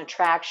Splash Mountain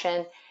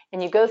Attraction.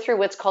 And you go through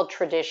what's called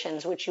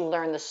traditions, which you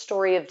learn the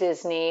story of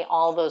Disney,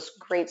 all those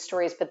great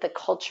stories, but the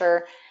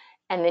culture.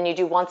 And then you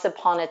do Once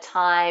Upon a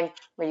Time,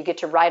 where you get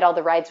to ride all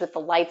the rides with the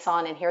lights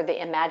on and hear the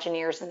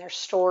Imagineers and their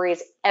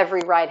stories.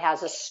 Every ride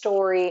has a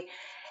story.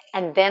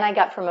 And then I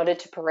got promoted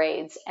to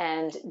parades.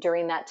 And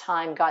during that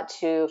time, got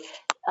to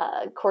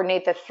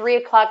coordinate the 3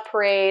 o'clock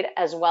parade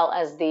as well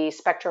as the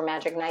Spectrum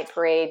Magic Night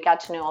parade, got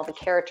to know all the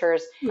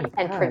characters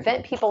and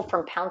prevent people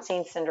from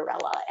pouncing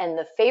Cinderella. And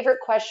the favorite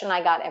question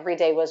I got every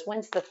day was,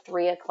 when's the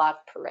 3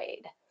 o'clock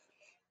parade?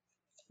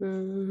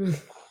 But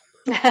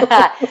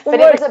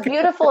it was a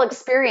beautiful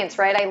experience,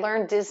 right? I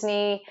learned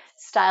Disney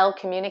style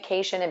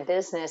communication and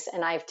business,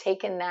 and I've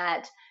taken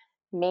that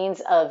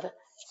means of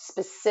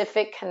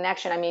specific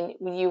connection. I mean,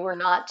 you were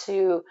not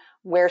to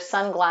wear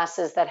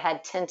sunglasses that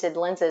had tinted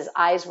lenses.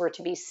 Eyes were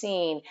to be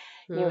seen.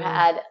 You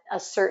had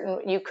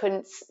you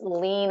couldn't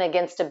lean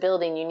against a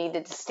building. You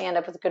needed to stand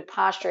up with good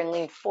posture and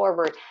lean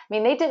forward. I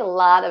mean, they did a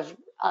lot of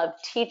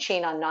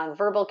teaching on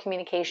nonverbal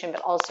communication,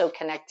 but also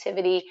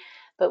connectivity,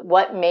 but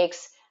what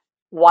makes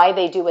why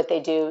they do what they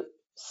do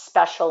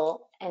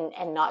special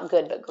and not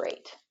good, but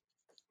great.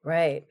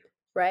 Right.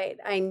 Right.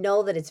 I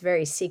know that it's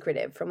very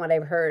secretive from what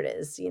I've heard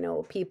is,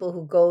 people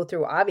who go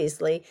through,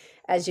 obviously,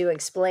 as you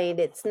explained,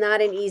 it's not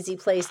an easy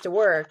place to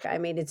work. I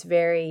mean, it's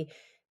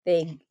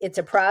it's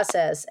a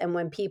process. And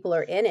when people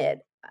are in it,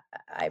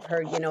 I've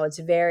heard,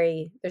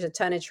 there's a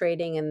ton of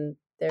trading and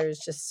there's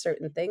just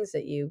certain things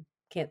that you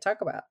can't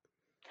talk about.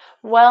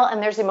 Well,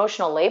 and there's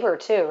emotional labor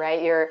too,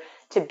 right? You're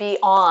to be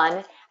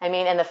on. I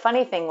mean, and the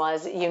funny thing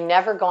was you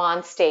never go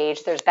on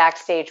stage. There's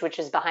backstage, which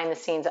is behind the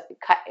scenes,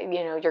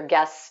 your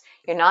guests.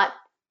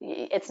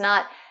 It's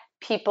not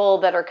people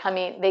that are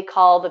coming, they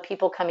call the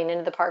people coming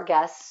into the park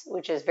guests,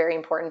 which is very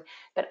important.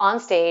 But on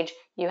stage,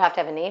 you have to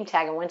have a name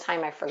tag. And one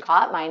time I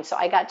forgot mine. So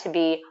I got to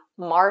be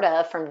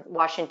Marta from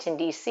Washington,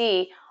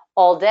 D.C.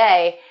 all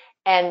day.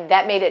 And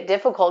that made it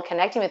difficult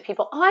connecting with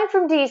people. Oh, I'm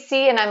from DC.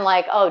 And I'm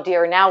like, oh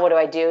dear, now what do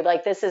I do?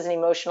 Like, this is an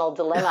emotional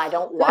dilemma. I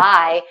don't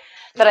lie,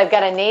 but I've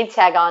got a name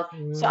tag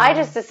on. So I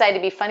just decided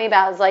to be funny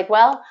about it. I was like,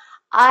 well,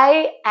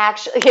 I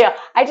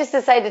just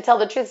decided to tell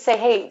the truth, say,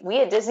 hey, we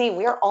at Disney,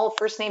 we're all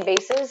first name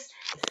basis.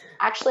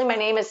 Actually, my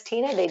name is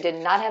Tina. They did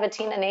not have a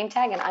Tina name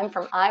tag, and I'm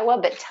from Iowa,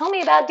 but tell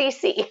me about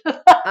DC.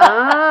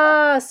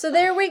 So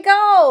there we go.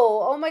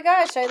 Oh my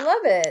gosh, I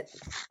love it.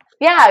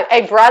 Yeah,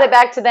 I brought it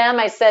back to them.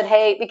 I said,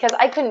 hey, because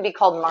I couldn't be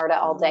called Marta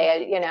all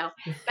day,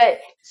 But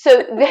so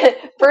the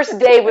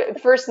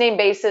first name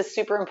basis,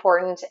 super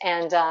important.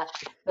 And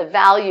the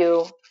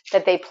value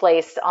that they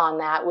placed on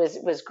that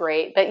was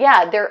great. But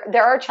yeah,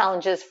 there are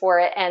challenges for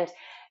it,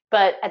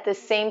 but at the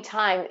same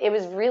time, it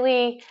was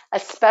really a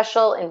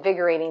special,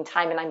 invigorating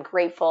time, and I'm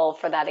grateful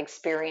for that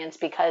experience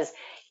because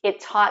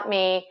it taught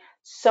me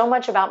so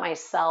much about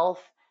myself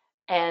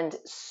and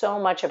so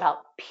much about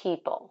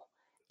people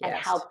and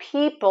how Yes.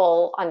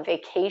 people on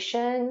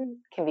vacation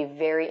can be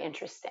very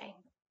interesting.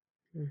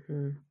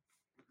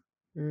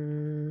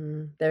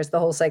 Hmm. There's the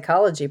whole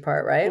psychology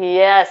part, right?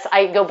 Yes,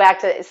 I go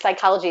back to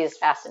psychology is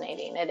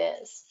fascinating. It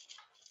is.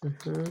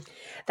 Hmm.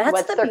 That's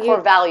What's the their core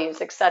beauty.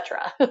 values,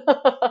 etc.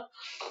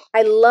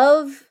 I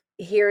love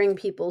hearing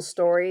people's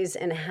stories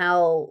and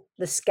how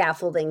the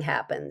scaffolding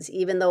happens,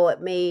 even though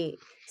it may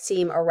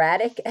seem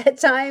erratic at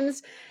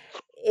times.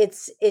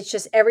 It's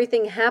just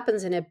everything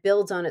happens and it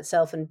builds on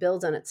itself and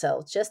builds on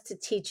itself just to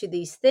teach you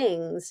these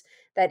things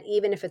that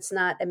even if it's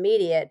not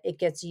immediate, it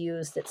gets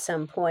used at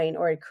some point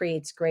or it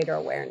creates greater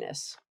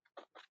awareness.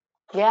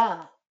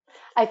 Yeah.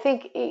 I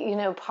think,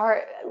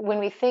 part when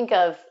we think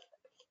of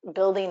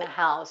building a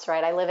house,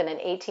 right? I live in an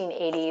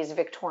 1880s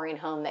Victorian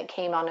home that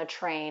came on a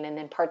train and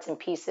then parts and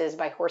pieces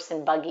by horse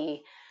and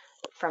buggy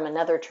from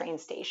another train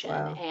station.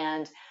 Wow.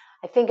 And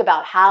I think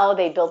about how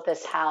they built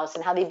this house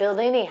and how they build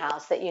any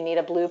house, that you need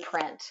a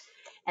blueprint.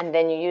 And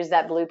then you use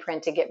that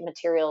blueprint to get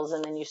materials,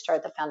 and then you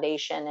start the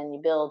foundation and you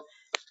build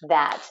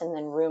that, and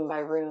then room by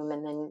room.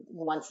 And then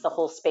once the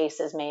whole space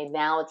is made,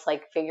 now it's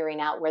like figuring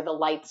out where the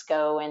lights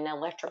go and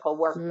electrical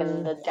work and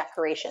Mm, the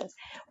decorations.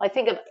 Well, I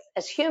think of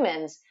as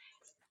humans,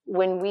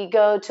 when we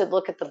go to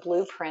look at the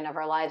blueprint of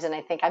our lives, and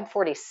I think I'm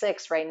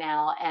 46 right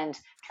now and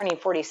turning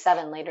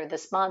 47 later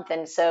this month.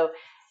 And so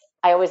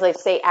I always like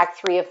to say act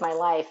three of my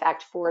life.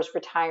 Act four is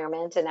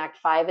retirement, and act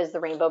five is the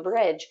Rainbow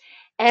Bridge.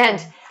 And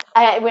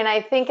mm, when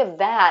I think of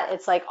that,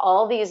 it's like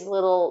all these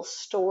little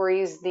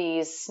stories,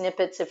 these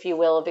snippets, if you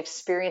will, of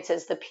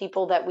experiences, the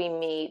people that we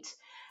meet,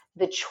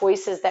 the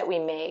choices that we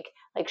make,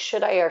 like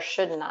should I or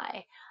shouldn't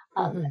I?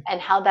 mhm.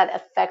 And how that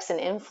affects and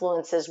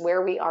influences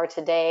where we are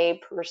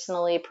today,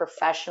 personally,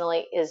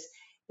 professionally, is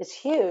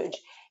huge.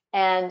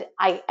 And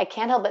I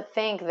can't help but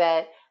think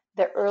that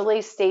the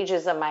early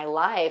stages of my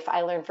life,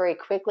 I learned very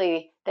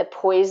quickly that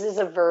poise is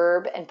a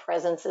verb and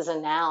presence is a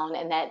noun,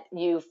 and that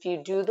if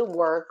you do the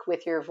work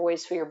with your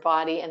voice, for your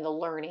body, and the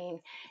learning,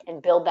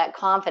 and build that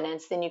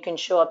confidence, then you can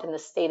show up in the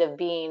state of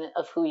being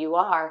of who you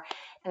are.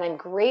 And I'm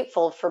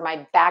grateful for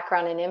my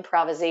background in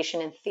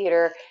improvisation and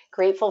theater,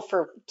 grateful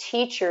for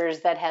teachers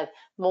that have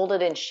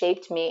molded and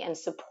shaped me and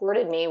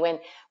supported me when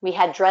we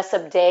had dress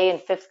up day in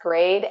fifth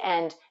grade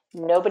and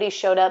nobody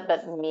showed up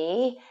but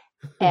me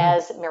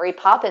as Mary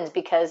Poppins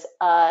because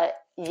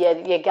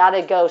you got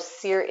to go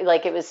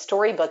like it was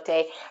storybook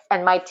day.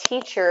 And my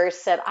teacher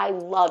said, I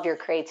love your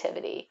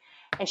creativity.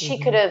 And she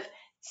could Mhm. have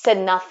said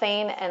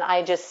nothing, and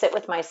I just sit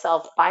with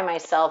myself, by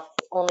myself,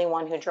 only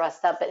one who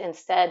dressed up, but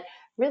instead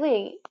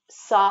really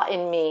saw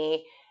in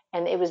me.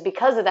 And it was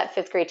because of that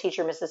fifth grade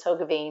teacher, Mrs.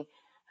 Hogeveen,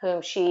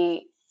 whom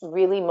she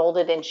really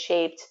molded and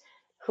shaped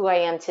who I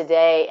am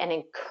today and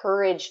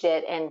encouraged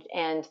it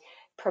and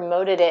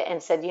promoted it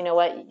and said, you know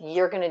what,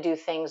 you're going to do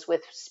things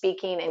with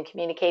speaking and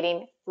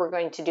communicating. We're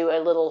going to do a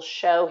little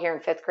show here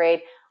in fifth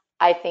grade.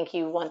 I think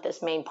you want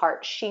this main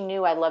part. She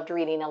knew I loved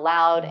reading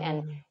aloud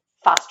and Mm.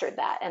 fostered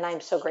that. And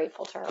I'm so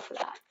grateful to her for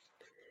that.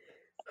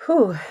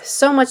 Whew,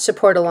 so much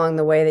support along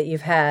the way that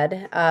you've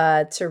had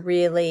to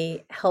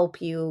really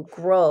help you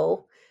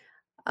grow.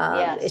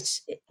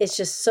 Yes. It's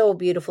just so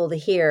beautiful to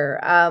hear.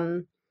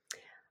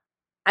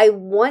 I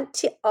want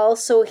to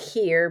also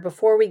hear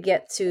before we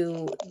get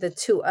to the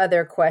two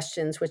other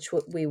questions, which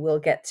we will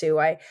get to.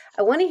 I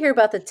want to hear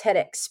about the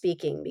TEDx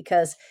speaking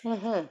because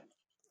Hmm.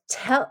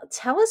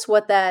 tell us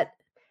what that.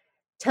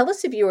 Tell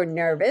us if you were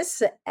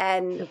nervous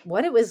and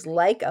what it was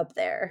like up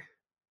there.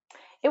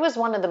 It was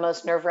one of the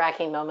most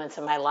nerve-wracking moments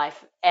in my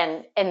life.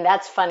 And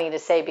that's funny to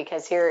say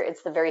because here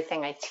it's the very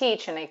thing I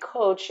teach and I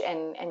coach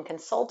and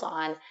consult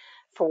on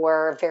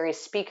for various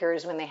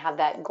speakers when they have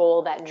that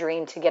goal, that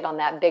dream to get on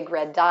that big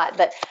red dot.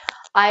 But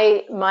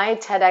I my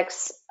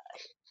TEDx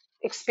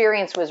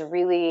experience was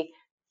really,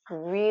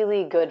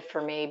 really good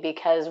for me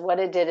because what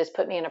it did is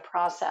put me in a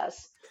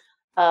process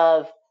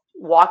of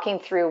walking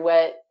through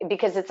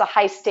because it's a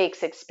high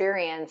stakes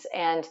experience.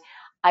 And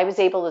I was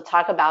able to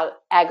talk about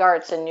ag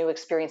arts and new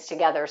experience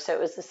together. So it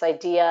was this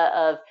idea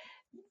of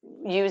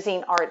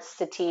using arts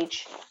to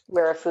teach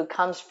where a food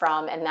comes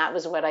from. And that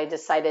was what I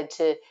decided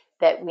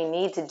that we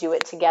need to do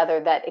it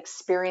together, that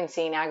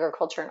experiencing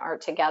agriculture and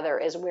art together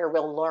is where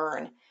we'll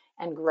learn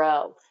and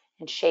grow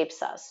and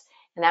shapes us.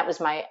 And that was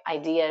my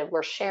idea.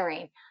 We're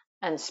sharing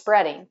and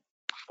spreading.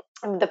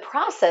 And the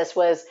process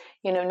was,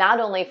 not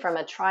only from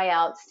a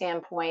tryout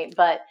standpoint,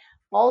 but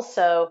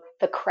also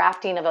the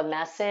crafting of a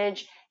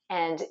message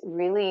and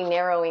really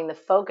narrowing the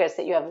focus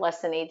that you have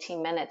less than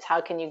 18 minutes. How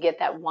can you get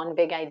that one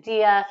big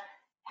idea?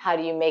 How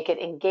do you make it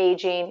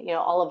engaging?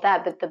 All of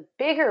that. But the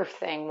bigger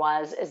thing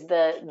is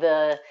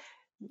the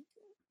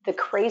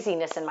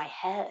craziness in my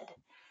head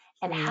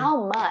and Mm,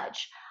 how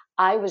much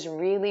I was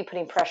really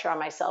putting pressure on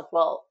myself.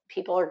 Well,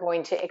 people are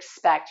going to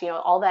expect,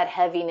 all that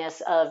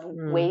heaviness of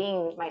Mm.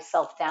 weighing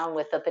myself down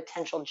with the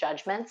potential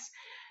judgments.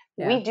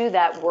 Yeah. We do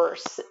that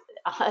worse.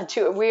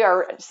 We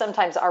are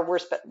sometimes our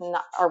worst, but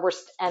not our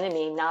worst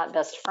enemy, not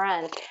best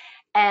friend.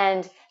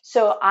 And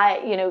so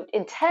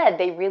in TED,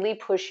 they really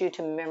push you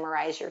to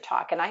memorize your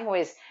talk. And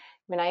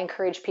when I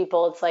encourage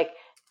people, it's like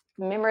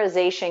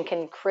memorization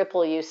can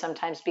cripple you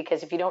sometimes,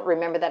 because if you don't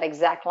remember that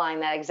exact line,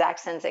 that exact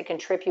sentence, it can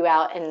trip you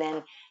out. And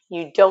then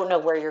you don't know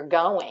where you're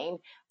going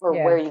or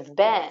where Yeah. you've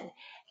been.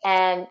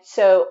 And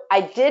so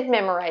I did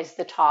memorize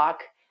the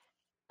talk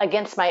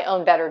against my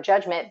own better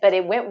judgment, but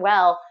it went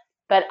well.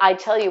 But I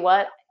tell you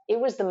what, it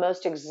was the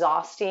most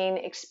exhausting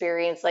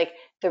experience, like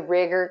the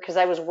rigor, because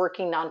I was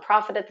working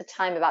nonprofit at the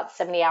time, about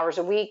 70 hours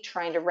a week,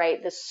 trying to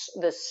write this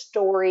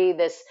story,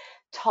 this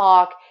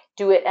talk,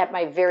 do it at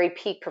my very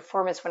peak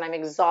performance when I'm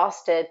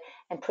exhausted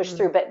and push Mm.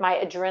 through. But my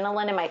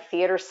adrenaline and my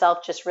theater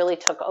self just really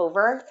took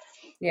over.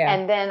 Yeah.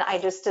 And then I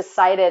just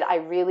decided, I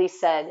really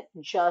said,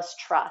 just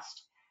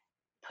trust.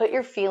 Put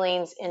your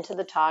feelings into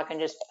the talk and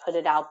just put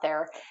it out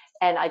there.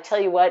 And I tell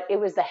you what, it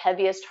was the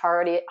heaviest,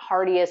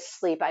 hardiest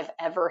sleep I've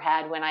ever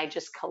had, when I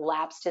just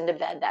collapsed into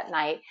bed that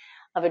night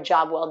of a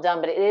job well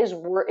done. But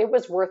it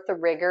was worth the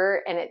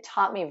rigor. And it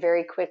taught me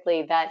very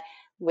quickly that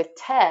with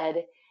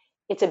TED,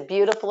 it's a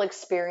beautiful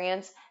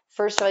experience.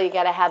 First of all, you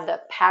got to have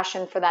the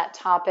passion for that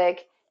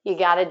topic. You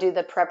got to do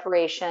the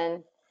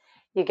preparation.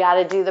 You got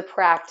to do the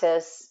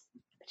practice,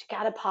 but you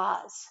got to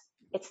pause.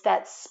 It's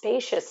that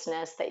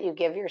spaciousness that you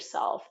give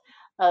yourself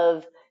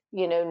of,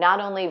 not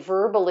only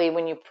verbally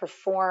when you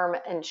perform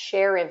and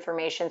share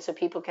information so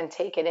people can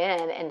take it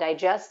in and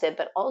digest it,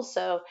 but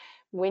also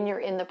when you're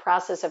in the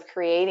process of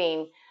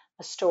creating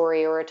a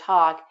story or a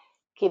talk,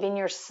 giving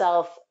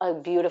yourself a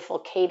beautiful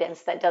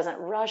cadence that doesn't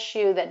rush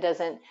you, that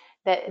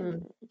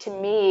Mm. to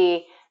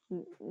me,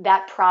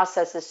 that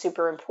process is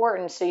super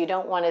important. So you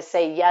don't want to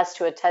say yes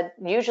to a TED.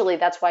 Usually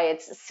that's why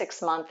it's a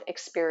 6-month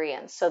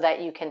experience, so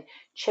that you can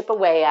chip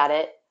away at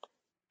it.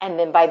 And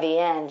then by the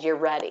end, you're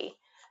ready.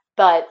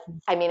 But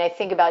I mean, I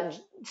think about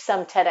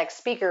some TEDx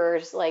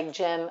speakers like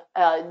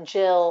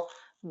Jill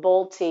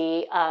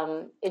Bolte,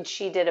 and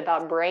she did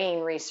about brain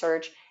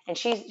research, and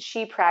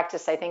she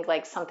practiced, I think,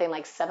 like something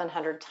like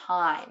 700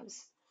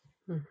 times.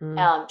 Mm-hmm.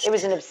 It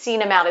was an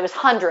obscene amount. It was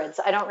hundreds.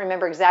 I don't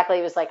remember exactly.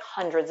 It was like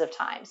hundreds of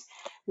times,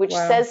 which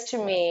Wow. says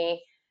to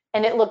me,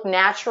 and it looked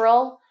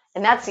natural.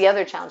 And that's the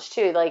other challenge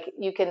too. Like,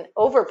 you can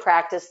over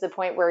practice to the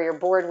point where you're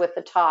bored with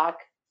the talk.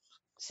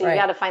 So you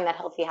got Right. to find that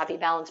healthy, happy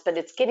balance, but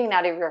it's getting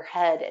out of your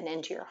head and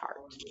into your heart.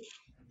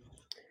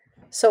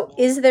 So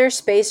is there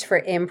space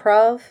for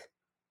improv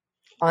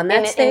on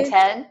that In stage?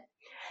 TED,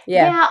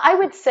 Yeah. yeah, I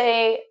would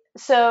say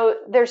so.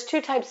 There's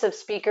two types of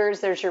speakers.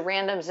 There's your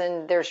randoms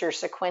and there's your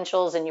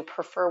sequentials, and you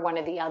prefer one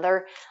or the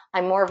other.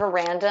 I'm more of a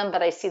random,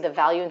 but I see the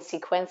value in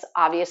sequence,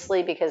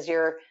 obviously, because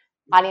your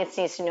audience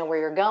needs to know where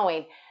you're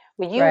going.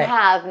 When you Right.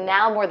 have,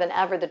 now more than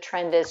ever, the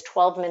trend is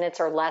 12 minutes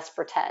or less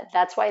for TED.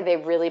 That's why they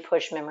really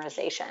push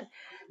memorization.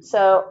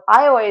 So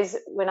I always,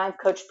 when I've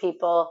coached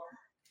people,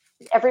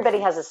 everybody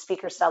has a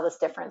speaker style that's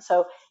different.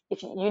 So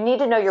if you need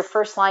to know your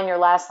first line, your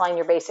last line,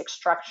 your basic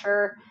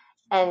structure,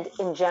 and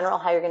in general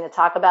how you're going to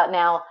talk about.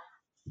 Now,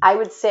 I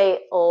would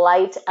say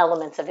light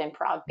elements of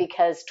improv,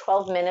 because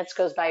 12 minutes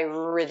goes by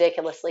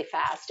ridiculously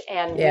fast,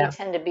 and we Yeah.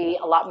 tend to be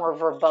a lot more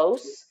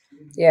verbose.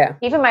 Yeah.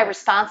 Even my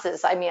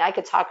responses, I mean, I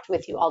could talk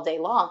with you all day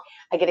long.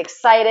 I get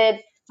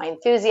excited, my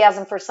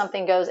enthusiasm for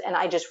something goes, and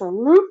I just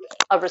whoop,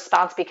 a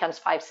response becomes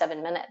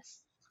 5-7 minutes,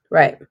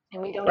 Right.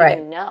 and we don't Right.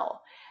 even know.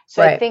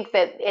 So I Right. think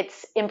that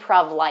it's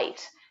improv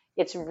light.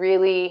 It's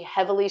really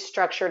heavily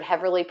structured,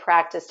 heavily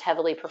practiced,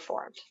 heavily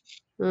performed.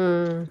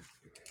 Mm.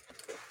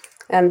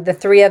 And the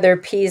three other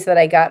P's that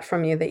I got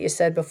from you that you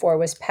said before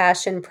was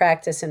passion,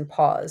 practice, and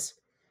pause.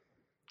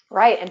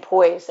 Right, and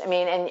poise. I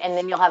mean, and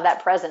then you'll have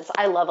that presence.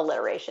 I love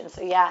alliteration.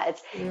 So yeah,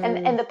 it's and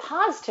Mm. the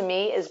pause to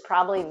me is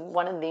probably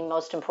one of the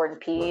most important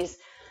P's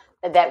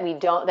that we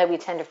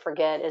tend to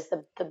forget, is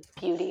the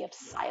beauty of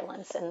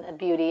silence and the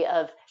beauty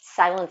of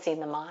silencing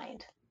the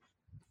mind.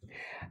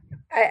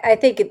 I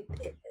think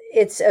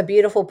it's a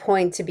beautiful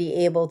point to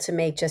be able to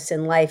make just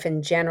in life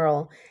in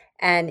general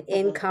and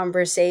in Hmm.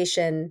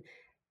 conversation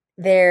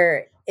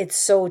there. It's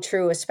so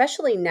true,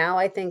 especially now,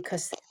 I think,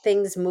 because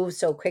things move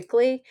so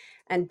quickly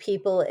and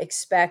people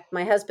expect.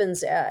 My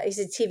husband's he's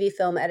a TV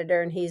film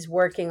editor and he's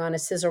working on a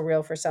sizzle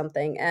reel for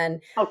something,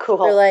 and Oh, they're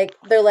cool. like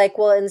they're like,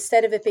 well,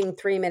 instead of it being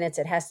 3 minutes,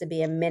 it has to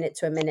be a minute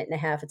to a minute and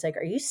a half. It's like,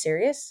 are you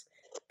serious?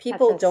 That's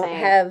People don't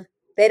insane. have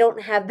they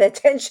don't have the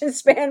attention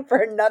span for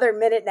another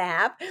minute and a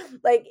half.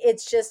 Like,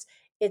 it's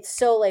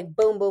so like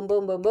boom, boom,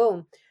 boom, boom,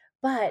 boom.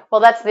 But Well,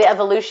 that's the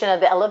evolution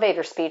of the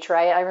elevator speech,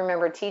 right? I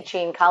remember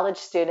teaching college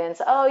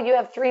students, oh, you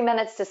have 3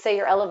 minutes to say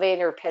your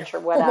elevator pitch or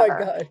oh my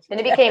whatever. god, Then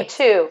it became yes.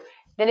 two.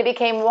 Then it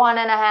became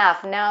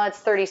 1.5. Now it's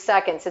 30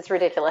 seconds. It's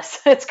ridiculous.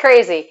 It's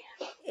crazy.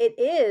 It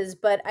is,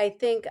 but I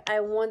think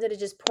I wanted to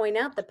just point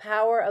out the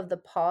power of the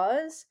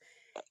pause.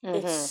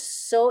 It's Hmm.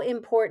 so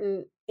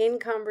important in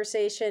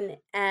conversation,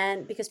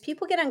 and because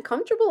people get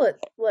uncomfortable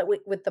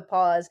with the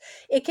pause.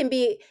 It can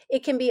be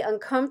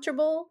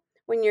uncomfortable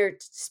when you're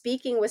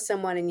speaking with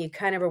someone and you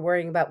kind of are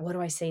worrying about what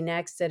do I say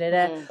next, da, da,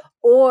 da. Hmm.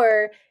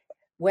 Or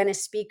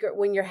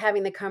when you're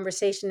having the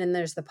conversation and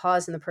there's the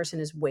pause and the person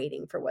is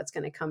waiting for what's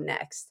going to come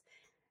next.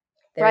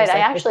 Right. There's I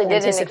like this actually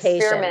did an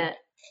anticipation. experiment.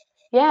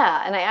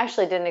 Yeah, and I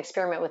actually did an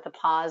experiment with the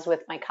pause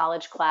with my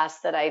college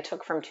class that I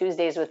took from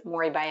Tuesdays with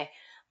Maury by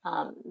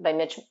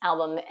Mitch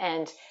Albom,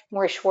 and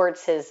Maury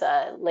Schwartz, his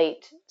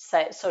late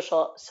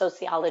social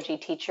sociology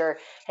teacher,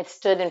 had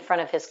stood in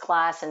front of his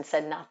class and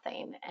said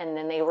nothing, and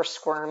then they were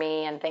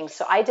squirmy and things.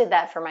 So I did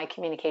that for my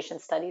communication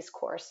studies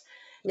course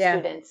Yeah.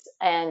 students,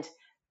 and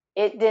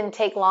it didn't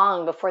take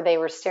long before they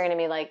were staring at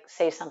me like,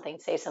 say something,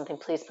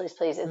 please, please,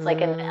 please. It's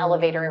like in an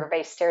elevator, Mm.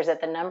 everybody stares at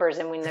the numbers,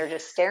 and when they're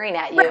just staring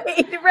at you,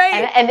 Right, and,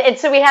 right. and and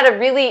so we had a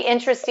really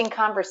interesting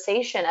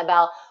conversation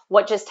about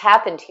what just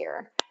happened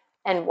here,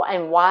 and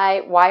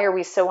why are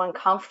we so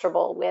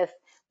uncomfortable with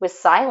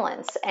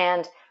silence,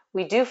 and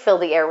we do fill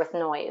the air with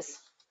noise,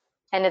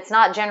 and it's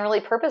not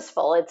generally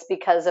purposeful. It's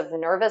because of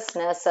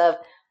nervousness of,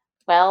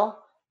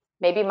 well,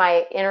 maybe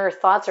my inner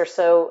thoughts are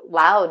so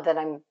loud that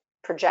I'm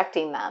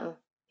projecting them,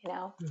 you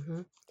know.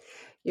 Mhm.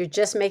 You're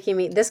just making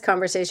me this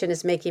conversation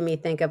is making me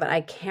think of it.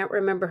 I can't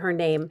remember her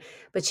name,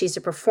 but she's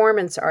a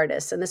performance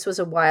artist, and this was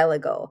a while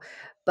ago.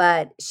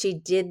 But she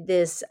did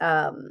this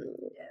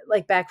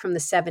like back from the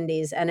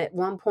 70s. And at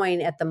one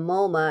point at the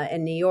MoMA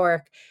in New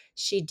York,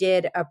 she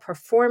did a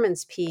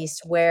performance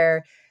piece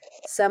where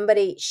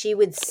she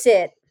would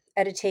sit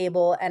at a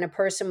table and a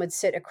person would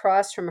sit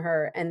across from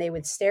her and they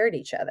would stare at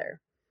each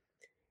other.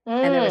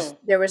 And there was Mm.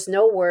 there was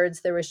no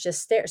words, there was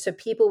just stare. So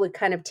people would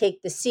kind of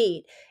take the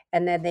seat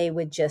and then they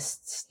would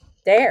just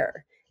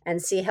stare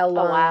and see how Oh,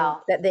 long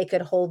wow. that they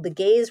could hold the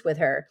gaze with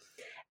her.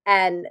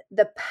 And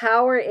the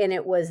power in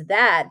it was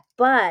that,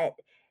 but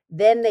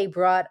then they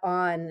brought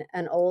on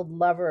an old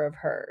lover of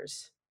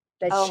hers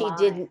Oh,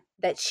 my.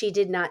 that she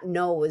did not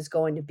know was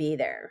going to be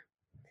there.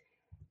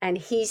 And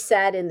he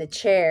sat in the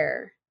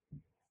chair,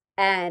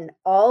 and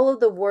all of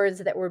the words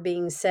that were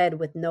being said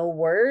with no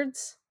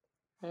words,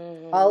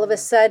 all of a Mm.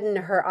 sudden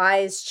her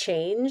eyes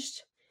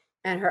changed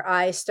and her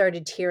eyes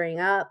started tearing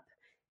up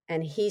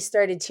and he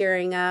started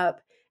tearing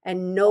up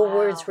and no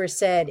words Wow. were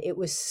said. It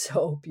was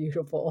so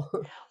beautiful.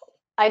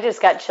 I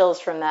just got chills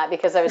from that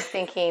because I was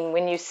thinking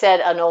when you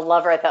said an old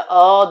lover, I thought,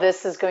 oh,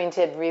 this is going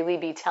to really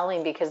be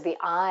telling because the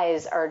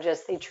eyes are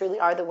just, they truly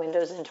are the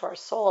windows into our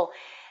soul.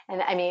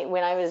 And I mean,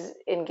 when I was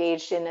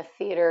engaged in a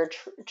theater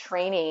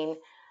training,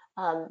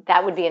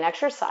 that would be an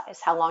exercise,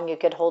 how long you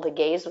could hold a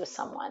gaze with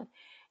someone.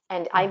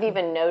 And I've Mhm.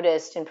 even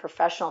noticed in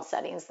professional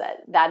settings that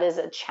that is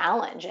a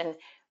challenge. And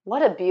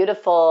what a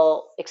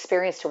beautiful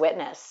experience to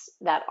witness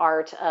that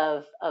art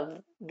of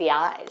the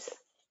eyes.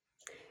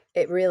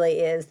 It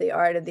really is the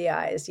art of the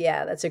eyes.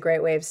 Yeah, that's a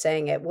great way of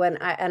saying it.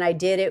 I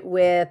did it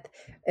with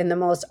in the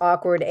most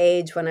awkward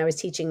age when I was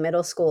teaching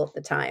middle school at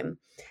the time.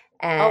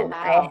 Oh, And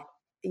wow.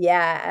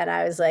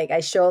 I was like, I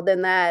showed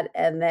them that,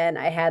 and then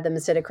I had them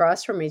sit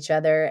across from each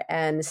other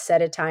and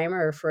set a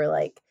timer for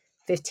like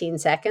 15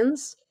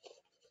 seconds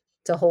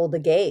to hold the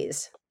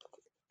gaze.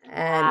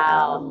 And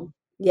Wow.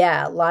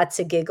 yeah, lots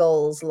of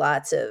giggles,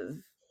 lots of,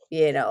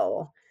 you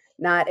know,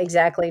 not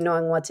exactly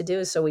knowing what to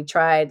do. So we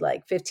tried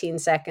like 15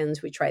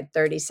 seconds, we tried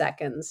 30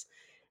 seconds,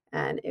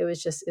 and it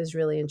was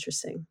really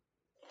interesting.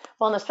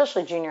 Well, and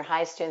especially junior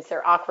high students,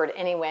 they're awkward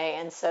anyway.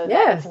 And so that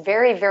Yeah. it's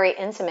very, very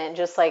intimate,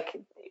 just like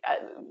uh,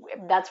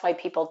 that's why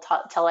people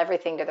tell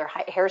everything to their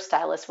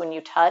hairstylist. When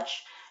you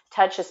touch,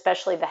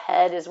 especially the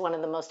head, is one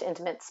of the most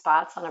intimate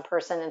spots on a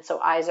person. And so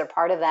eyes are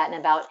part of that. And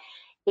about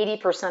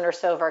 80% or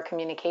so of our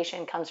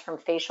communication comes from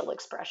facial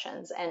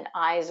expressions. And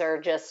eyes are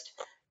just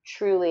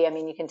truly, I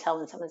mean, you can tell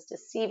when someone's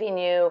deceiving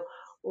you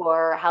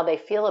or how they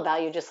feel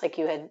about you, just like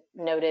you had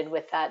noted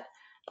with that,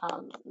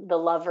 the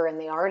lover and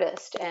the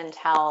artist, and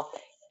how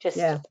just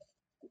Yeah.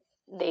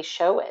 they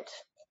show it.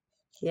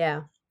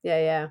 Yeah. Yeah.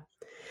 Yeah.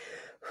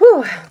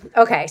 Whew.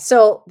 Okay,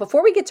 so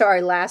before we get to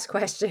our last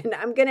question,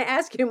 I'm going to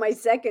ask you my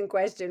second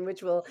question,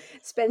 which we'll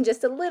spend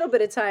just a little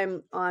bit of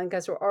time on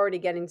because we're already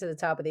getting to the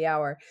top of the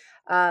hour.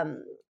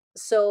 Um,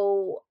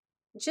 so,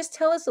 just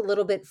tell us a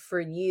little bit for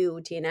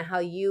you, Tina, how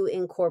you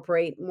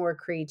incorporate more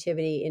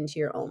creativity into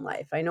your own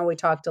life. I know we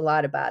talked a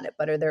lot about it,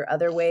 but are there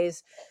other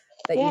ways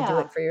that you do Yeah.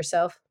 it for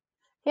yourself?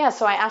 Yeah,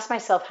 so I ask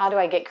myself, how do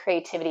I get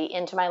creativity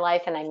into my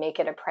life, and I make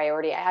it a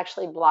priority. I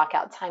actually block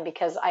out time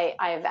because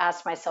I've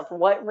asked myself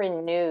what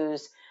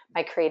renews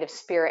my creative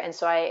spirit. And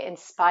so I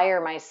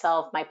inspire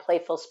myself, my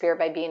playful spirit,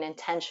 by being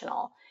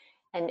intentional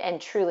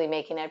and truly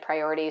making it a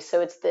priority.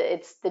 So it's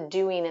the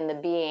doing and the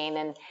being,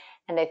 and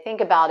I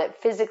think about it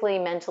physically,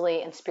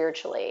 mentally, and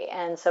spiritually.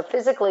 And so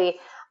physically,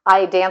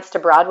 I dance to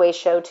Broadway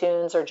show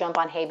tunes or jump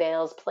on hay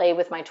bales, play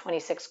with my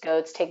 26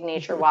 goats, take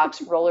nature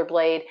walks,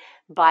 rollerblade,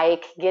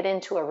 bike, get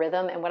into a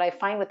rhythm. And what I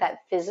find with that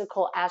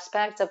physical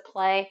aspect of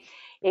play,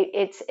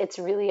 it's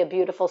really a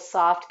beautiful,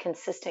 soft,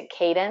 consistent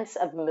cadence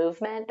of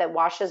movement that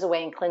washes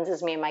away and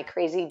cleanses me of my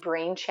crazy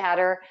brain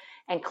chatter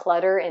and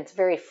clutter, and it's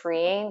very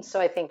freeing.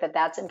 So I think that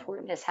that's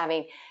important, is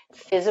having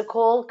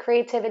physical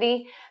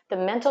creativity. The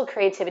mental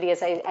creativity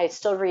is I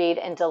still read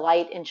and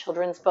delight in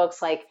children's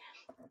books like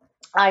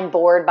I'm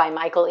Bored by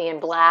Michael Ian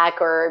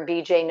Black, or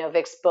BJ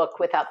Novick's book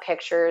Without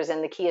Pictures.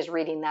 And the key is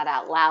reading that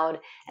out loud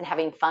and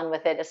having fun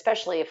with it,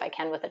 especially if I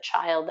can with a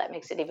child. That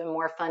makes it even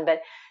more fun.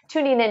 But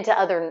tuning into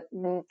other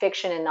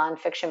fiction and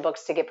nonfiction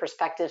books to get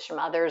perspectives from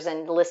others,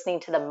 and listening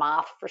to the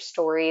Moth for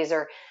stories,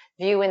 or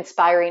view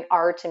inspiring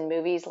art and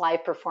movies,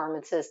 live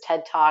performances,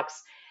 TED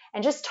Talks,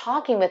 and just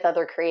talking with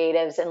other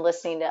creatives and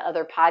listening to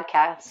other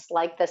podcasts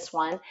like this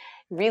one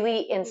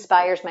really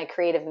inspires my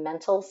creative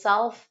mental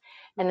self.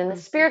 And then the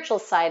spiritual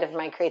side of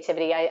my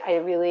creativity, I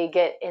really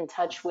get in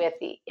touch with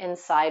the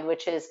inside,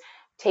 which is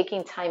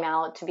taking time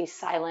out to be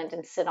silent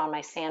and sit on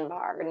my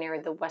sandbar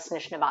near the West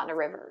Nishnabotna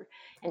River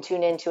and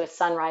tune into a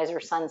sunrise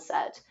or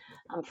sunset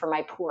from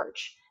my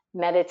porch,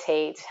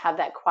 meditate, have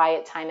that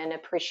quiet time, and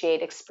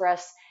appreciate,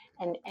 express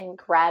and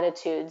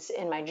gratitudes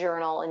in my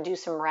journal, and do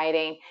some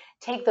writing.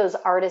 Take those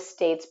artist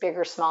dates, big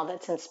or small,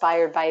 that's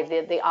inspired by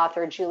the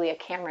author Julia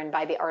Cameron,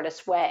 by The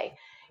Artist's Way.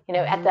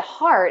 At the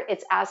heart,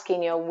 it's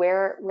asking,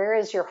 where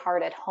is your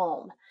heart at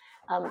home?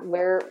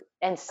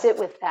 And sit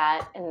with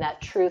that and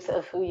that truth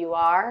of who you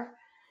are,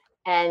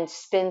 and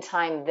spend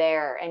time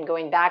there and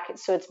going back.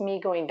 So it's me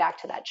going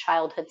back to that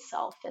childhood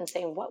self and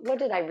saying, what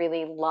did I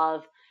really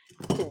love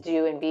to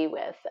do and be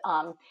with?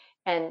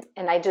 And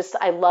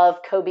I love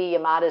Kobe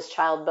Yamada's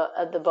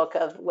the book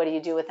of What Do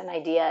You Do with an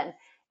Idea? And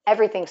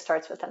everything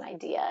starts with an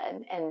idea,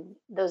 and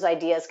those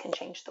ideas can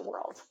change the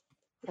world.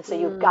 And so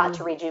you've got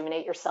to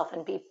rejuvenate yourself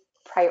and be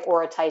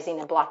prioritizing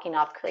and blocking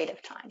off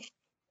creative time.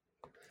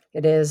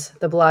 It is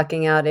the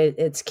blocking out.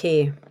 It's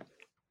key.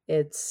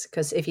 It's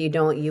because if you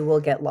don't, you will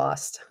get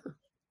lost.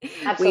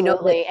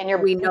 Absolutely. And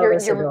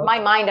my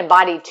mind and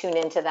body tune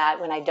into that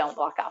when I don't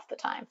block off the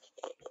time.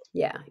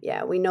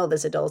 Yeah. We know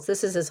this adults.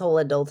 This is this whole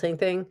adulting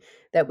thing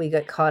that we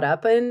get caught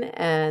up in.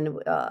 And,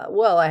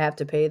 I have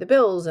to pay the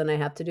bills, and I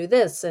have to do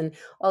this, and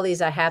all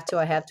these I have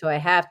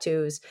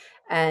to's.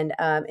 And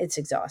it's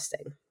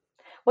exhausting.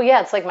 Well,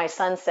 yeah, it's like my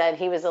son said,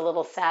 he was a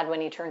little sad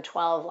when he turned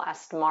 12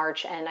 last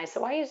March. And I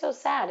said, why are you so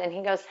sad? And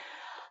he goes,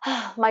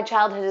 my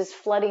childhood is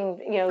flooding,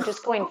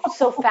 just going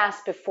so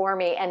fast before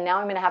me. And now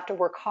I'm going to have to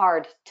work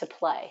hard to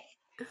play.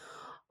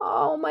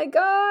 Oh my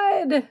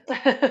God. Isn't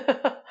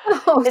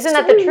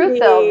that the truth,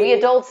 though? We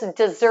adults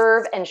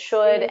deserve and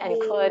should and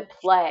could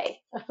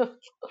play.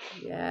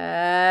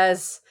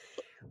 Yes.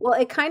 Well,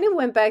 it kind of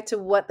went back to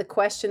what the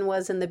question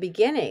was in the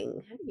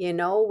beginning.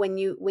 When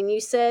you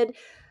said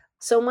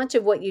so much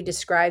of what you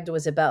described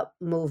was about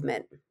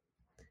movement,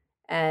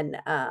 and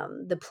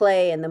the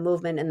play and the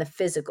movement and the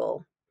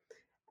physical.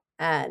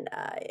 And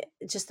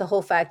just the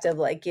whole fact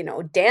of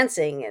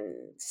dancing and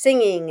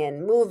singing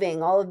and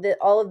moving,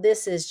 all of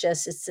this is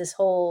just, it's this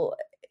whole,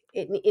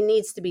 it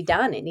needs to be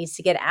done. It needs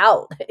to get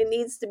out. It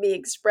needs to be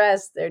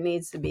expressed. There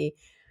needs to be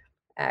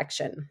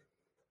action.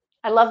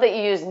 I love that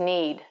you use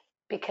need,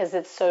 because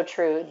it's so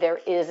true. There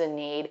is a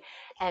need.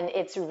 And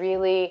it's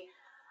really,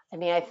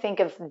 I think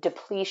of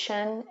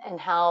depletion and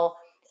how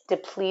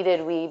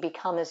depleted we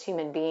become as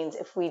human beings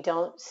if we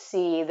don't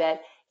see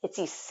that it's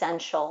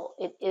essential.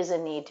 It is a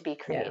need to be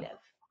creative.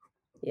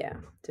 Yeah.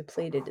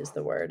 Depleted is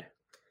the word.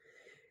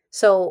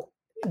 So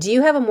do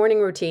you have a morning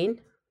routine?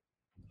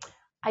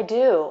 I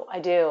do.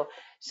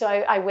 So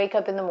I wake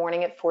up in the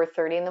morning at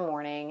 4:30 in the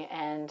morning,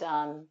 and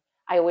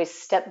I always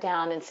step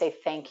down and say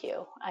thank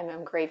you.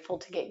 I'm grateful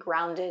to get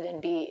grounded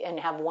and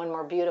have one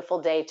more beautiful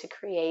day to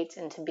create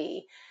and to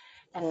be.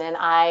 And then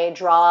I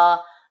draw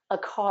a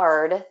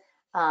card,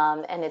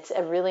 and it's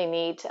a really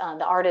neat,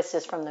 the artist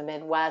is from the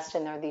Midwest,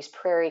 and there are these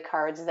prairie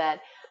cards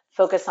that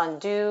focus on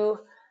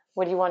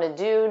what do you want to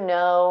do,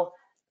 know,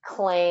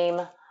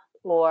 claim,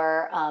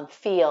 or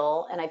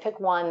feel. And I pick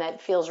one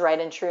that feels right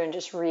and true, and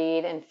just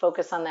read and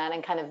focus on that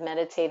and kind of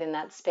meditate in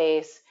that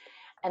space.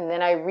 And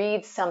then I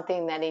read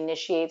something that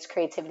initiates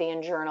creativity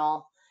and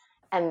journal.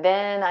 And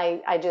then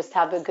I just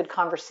have a good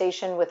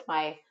conversation with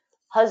my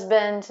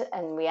husband,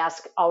 and we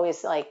ask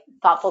always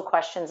thoughtful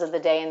questions of the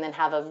day, and then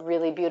have a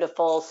really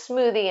beautiful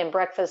smoothie and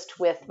breakfast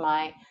with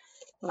my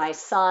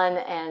son.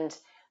 And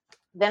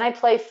then I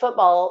play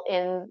football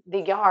in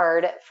the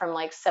yard from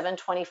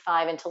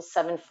 7:25 until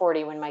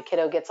 7:40, when my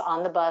kiddo gets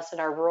on the bus at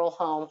our rural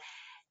home.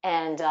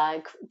 And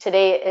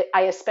today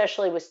I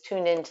especially was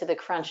tuned into the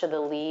crunch of the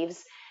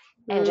leaves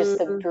and just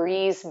the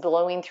breeze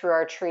blowing through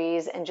our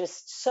trees, and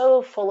just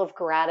so full of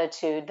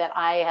gratitude that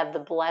I have the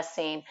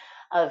blessing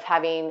of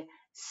having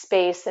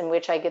space in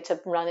which I get to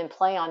run and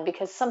play on.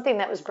 Because something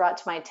that was brought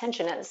to my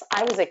attention is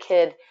I was a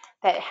kid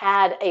that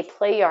had a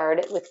play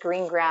yard with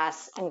green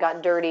grass and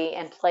got dirty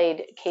and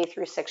played K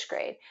through 6th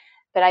grade.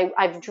 But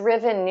I've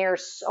driven near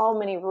so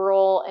many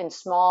rural and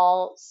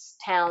small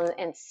town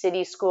and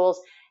city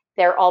schools.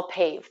 They're all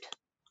paved.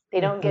 They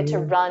don't get to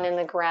run in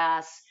the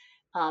grass.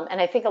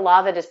 And I think a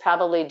lot of it is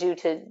probably due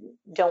to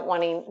not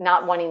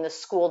wanting the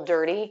school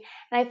dirty.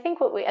 And I think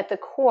what we, at the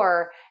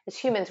core as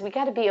humans, we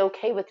got to be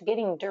okay with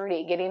getting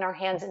dirty, getting our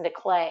hands into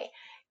clay,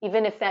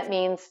 even if that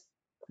means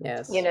you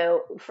Yes.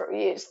 know, for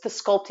it's the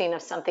sculpting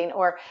of something,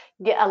 or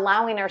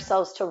allowing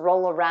ourselves to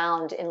roll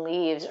around in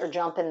leaves or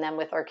jump in them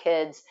with our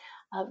kids.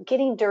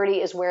 Getting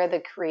dirty is where the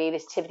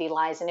creativity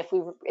lies, and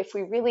if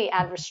we really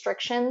add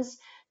restrictions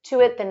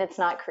to it, then it's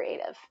not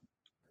creative.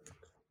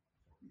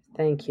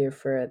 Thank you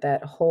for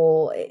that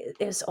whole.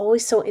 It's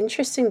always so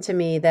interesting to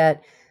me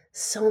that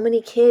so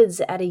many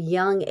kids at a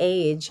young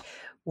age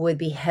would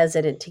be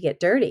hesitant to get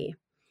dirty.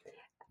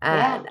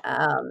 Yeah.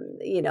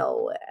 And,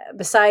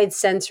 besides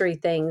sensory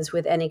things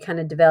with any kind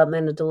of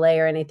developmental delay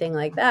or anything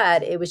like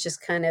that, it was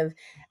just kind of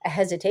a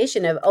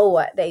hesitation of,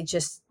 oh, they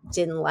just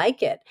didn't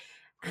like it.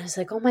 And it's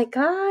like, oh my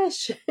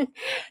gosh,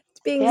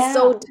 being Yeah.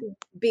 so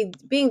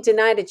being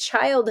denied a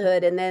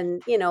childhood, and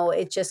then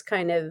it just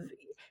kind of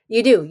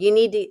you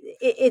need to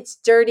it's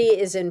dirty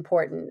is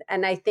important.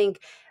 And I think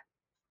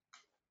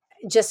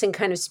just in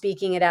kind of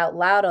speaking it out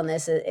loud on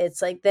this,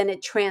 it's like then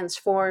it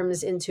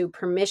transforms into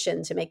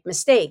permission to make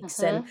mistakes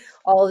and Hmm.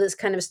 all of this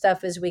kind of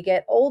stuff as we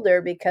get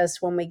older, because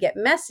when we get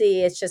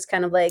messy, it's just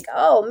kind of like,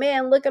 oh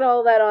man, look at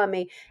all that on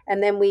me.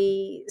 And then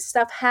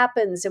stuff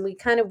happens, and we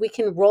can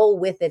roll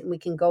with it, and we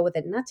can go with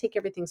it and not take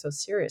everything so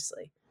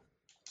seriously.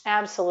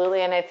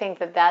 Absolutely, and I think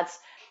that that's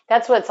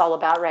what it's all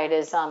about, right?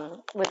 Is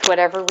with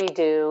whatever we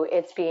do,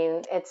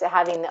 it's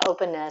having the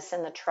openness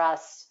and the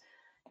trust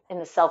in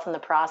the self and the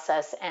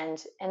process,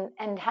 and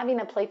having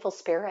a playful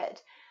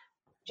spirit,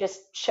 just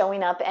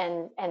showing up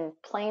and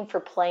playing for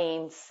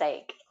playing's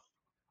sake.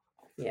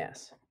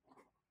 Yes.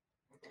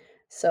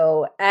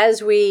 So,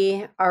 as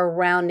we are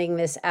rounding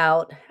this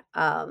out,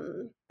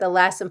 the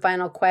last and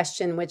final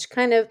question, which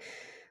kind of a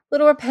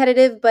little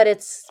repetitive, but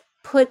it's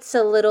puts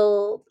a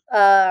little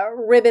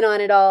ribbon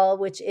on it all,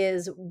 which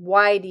is,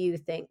 why do you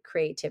think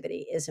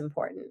creativity is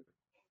important?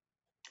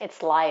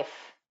 It's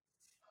life.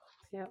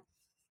 Yeah.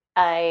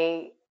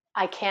 I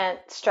can't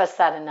stress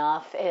that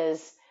enough.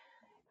 Is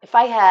if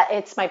I had,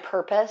 it's my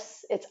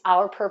purpose, it's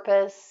our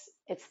purpose,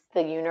 it's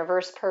the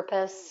universe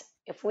purpose.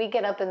 If we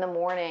get up in the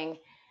morning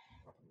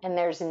and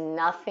there's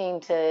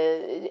nothing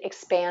to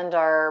expand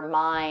our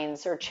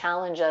minds or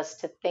challenge us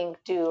to think,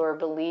 do, or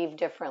believe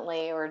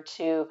differently, or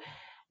to,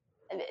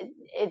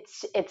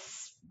 it's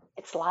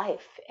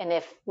life. And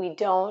if we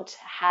don't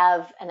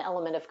have an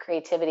element of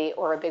creativity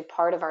or a big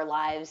part of our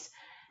lives,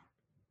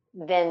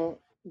 then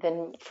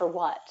for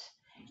what?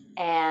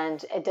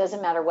 And it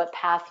doesn't matter what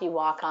path you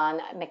walk on.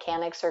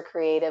 Mechanics are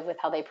creative with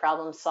how they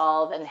problem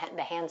solve, and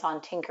the hands-on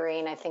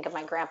tinkering. I think of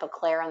my grandpa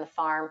Claire on the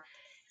farm.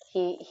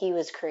 He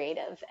was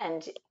creative,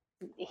 and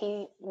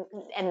he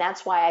and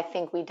that's why I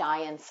think we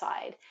die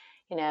inside.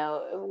 You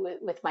know,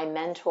 with my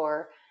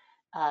mentor,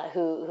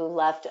 who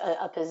left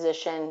a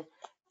position,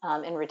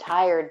 and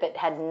retired, but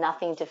had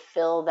nothing to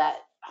fill that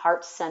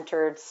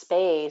heart-centered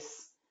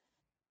space.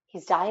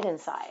 He's died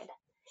inside,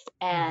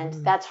 and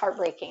Mhm. that's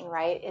heartbreaking,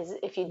 right? Is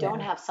if you don't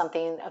Yeah. have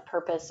something, a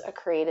purpose, a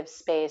creative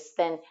space,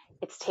 then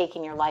it's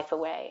taking your life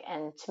away.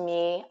 And to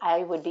me, I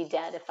would be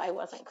dead if I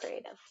wasn't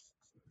creative.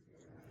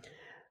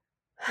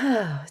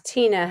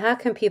 Tina, how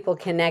can people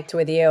connect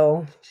with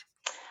you?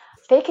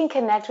 They can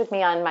connect with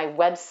me on my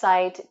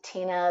website,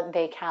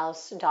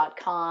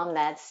 tinabakehouse.com.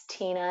 That's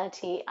Tina,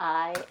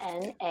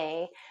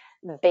 Tina,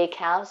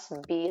 Bakehouse,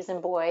 B as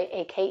in boy,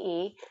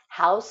 AKE,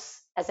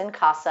 house as in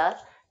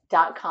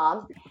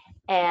casa.com.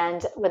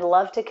 And would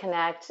love to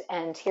connect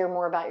and hear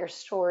more about your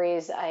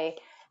stories. I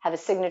have a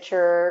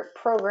signature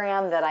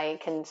program that I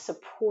can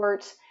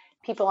support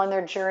people on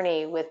their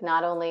journey with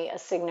not only a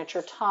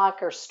signature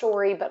talk or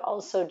story, but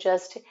also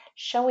just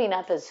showing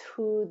up as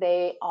who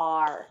they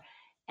are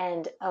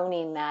and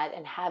owning that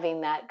and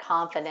having that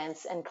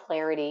confidence and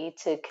clarity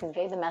to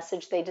convey the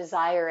message they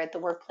desire at the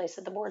workplace,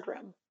 at the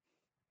boardroom.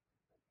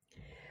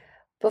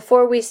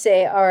 Before we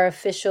say our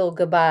official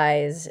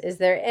goodbyes, is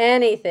there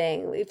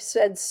anything, we've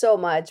said so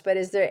much, but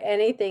is there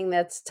anything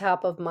that's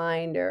top of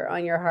mind or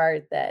on your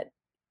heart that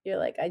you're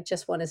like, I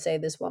just want to say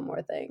this one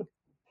more thing?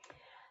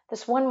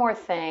 This one more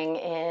thing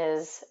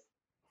is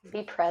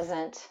be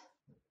present,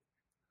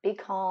 be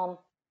calm,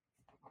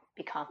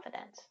 be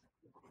confident,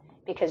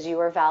 because you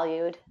are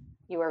valued,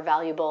 you are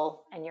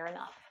valuable, and you're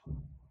enough.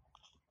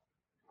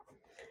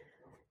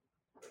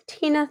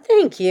 Tina,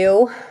 thank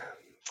you.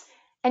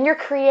 And you're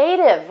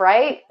creative,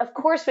 right? Of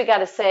course, we got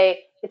to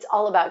say it's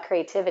all about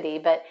creativity,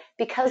 but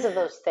because of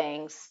those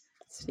things,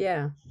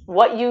 Yeah.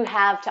 what you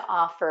have to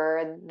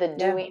offer, the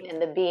Yeah. doing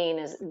and the being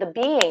is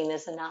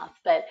enough,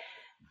 but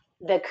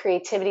the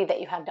creativity that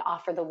you have to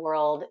offer the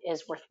world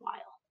is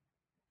worthwhile.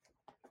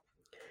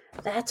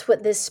 That's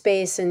what this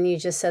space, and you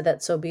just said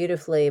that so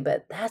beautifully,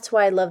 but that's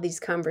why I love these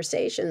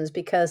conversations,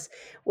 because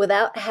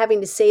without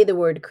having to say the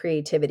word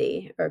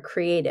creativity or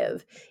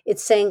creative,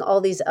 it's saying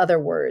all these other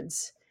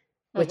words,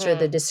 which are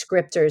the Hmm.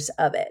 descriptors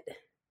of it.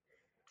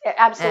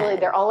 Absolutely,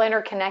 And they're all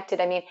interconnected.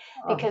 I mean,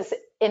 oh, because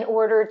in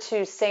order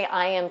to say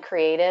I am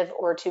creative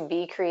or to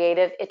be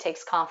creative, it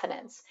takes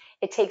confidence.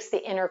 It takes the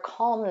inner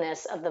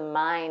calmness of the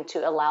mind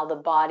to allow the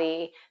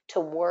body to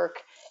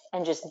work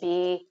and just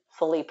be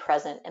fully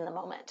present in the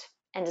moment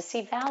and to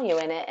see value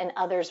in it, and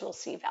others will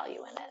see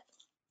value in it.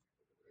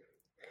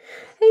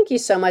 Thank you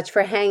so much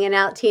for hanging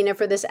out, Tina,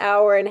 for this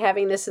hour and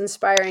having this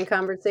inspiring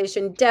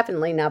conversation.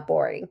 Definitely not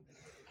boring.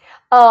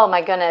 Oh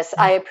my goodness,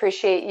 I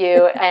appreciate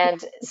you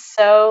and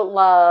so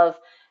love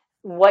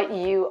what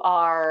you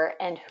are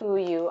and who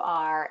you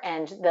are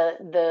and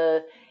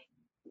the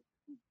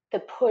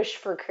push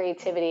for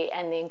creativity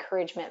and the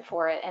encouragement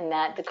for it, and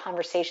that the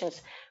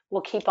conversations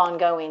will keep on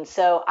going.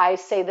 So I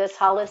say this,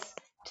 Hollis,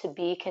 to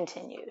be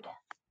continued.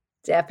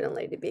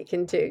 Definitely to be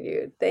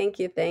continued. Thank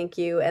you. Thank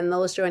you. And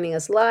those joining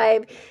us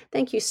live,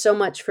 thank you so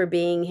much for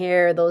being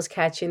here. Those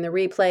catching the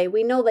replay,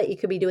 we know that you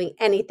could be doing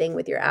anything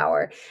with your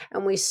hour,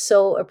 and we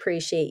so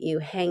appreciate you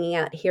hanging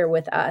out here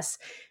with us.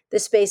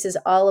 This space is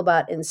all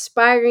about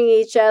inspiring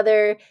each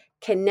other,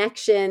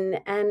 connection,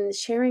 and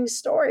sharing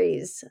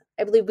stories.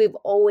 I believe we've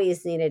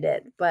always needed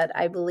it, but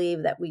I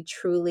believe that we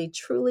truly,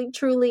 truly,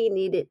 truly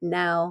need it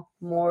now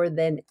more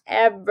than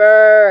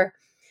ever.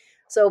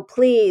 So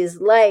please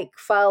like,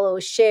 follow,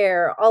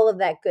 share, all of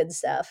that good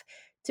stuff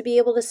to be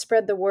able to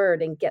spread the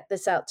word and get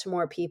this out to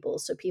more people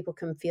so people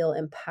can feel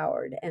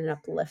empowered and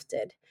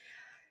uplifted.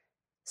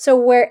 So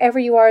wherever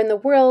you are in the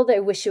world, I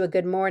wish you a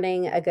good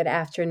morning, a good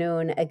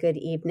afternoon, a good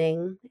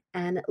evening,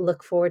 and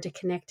look forward to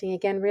connecting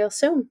again real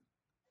soon.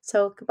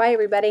 So goodbye,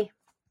 everybody.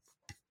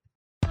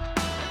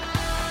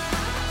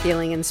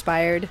 Feeling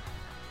inspired?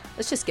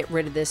 Let's just get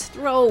rid of this,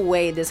 throw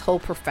away this whole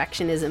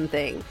perfectionism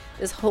thing,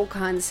 this whole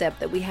concept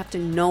that we have to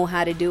know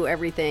how to do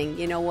everything.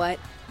 You know what?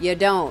 You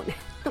don't.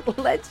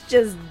 Let's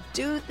just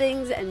do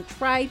things and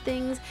try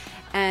things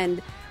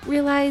and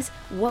realize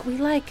what we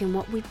like and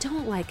what we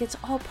don't like. It's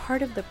all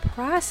part of the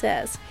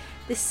process.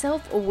 This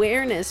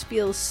self-awareness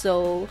feels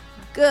so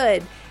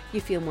good.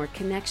 You feel more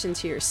connection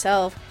to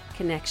yourself,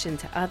 connection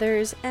to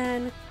others,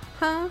 and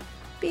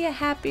be a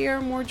happier,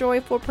 more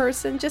joyful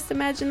person. Just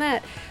imagine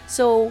that.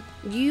 So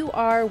you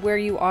are where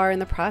you are in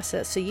the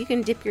process. So you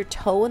can dip your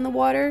toe in the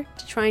water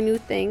to try new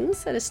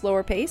things at a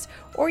slower pace,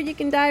 or you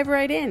can dive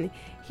right in.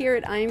 Here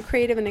at I Am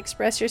Creative and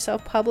Express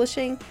Yourself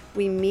Publishing,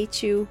 we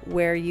meet you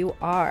where you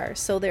are.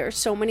 So there are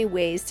so many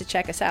ways to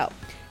check us out.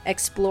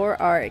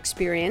 Explore our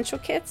experiential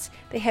kits.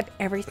 They have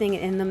everything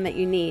in them that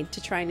you need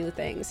to try new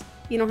things.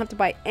 You don't have to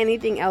buy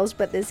anything else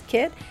but this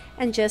kit,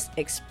 and just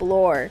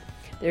explore.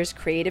 There's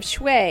Creative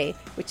Shui,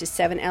 which is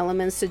 7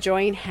 elements to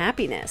joy and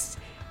happiness.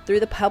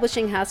 Through the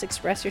publishing house,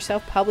 Express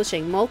Yourself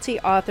Publishing,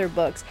 multi-author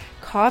books,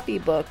 coffee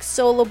books,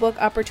 solo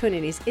book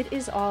opportunities. It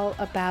is all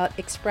about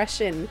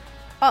expression,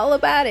 all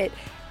about it.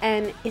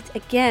 And it's,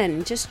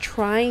 again, just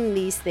trying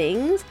these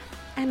things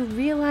and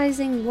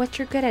realizing what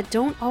you're good at.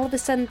 Don't all of a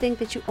sudden think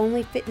that you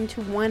only fit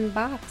into one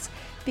box,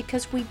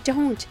 because we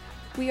don't.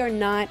 We are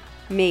not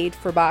made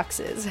for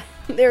boxes.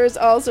 There is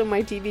also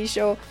my TV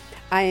show,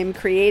 I Am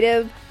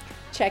Creative.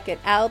 Check it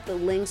out. The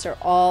links are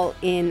all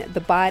in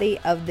the body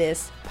of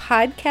this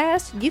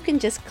podcast. You can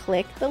just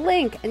click the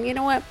link. And you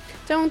know what?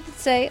 Don't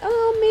say,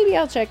 oh, maybe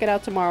I'll check it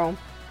out tomorrow.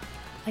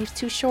 Life's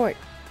too short.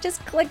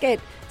 Just click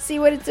it. See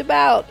what it's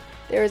about.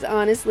 There is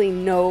honestly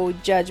no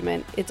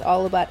judgment. It's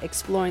all about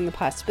exploring the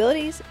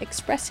possibilities,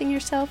 expressing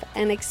yourself,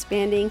 and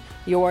expanding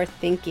your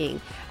thinking.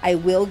 I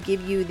will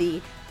give you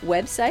the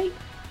website,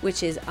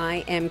 which is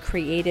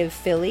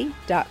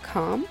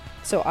iamcreativephilly.com.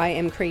 So I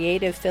Am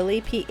Creative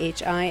Philly,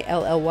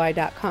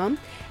 PHILLY.com.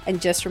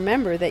 And just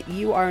remember that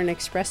you are an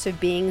expressive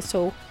being,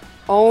 so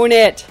own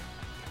it.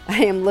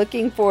 I am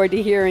looking forward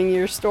to hearing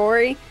your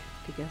story,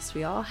 because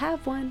we all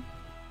have one.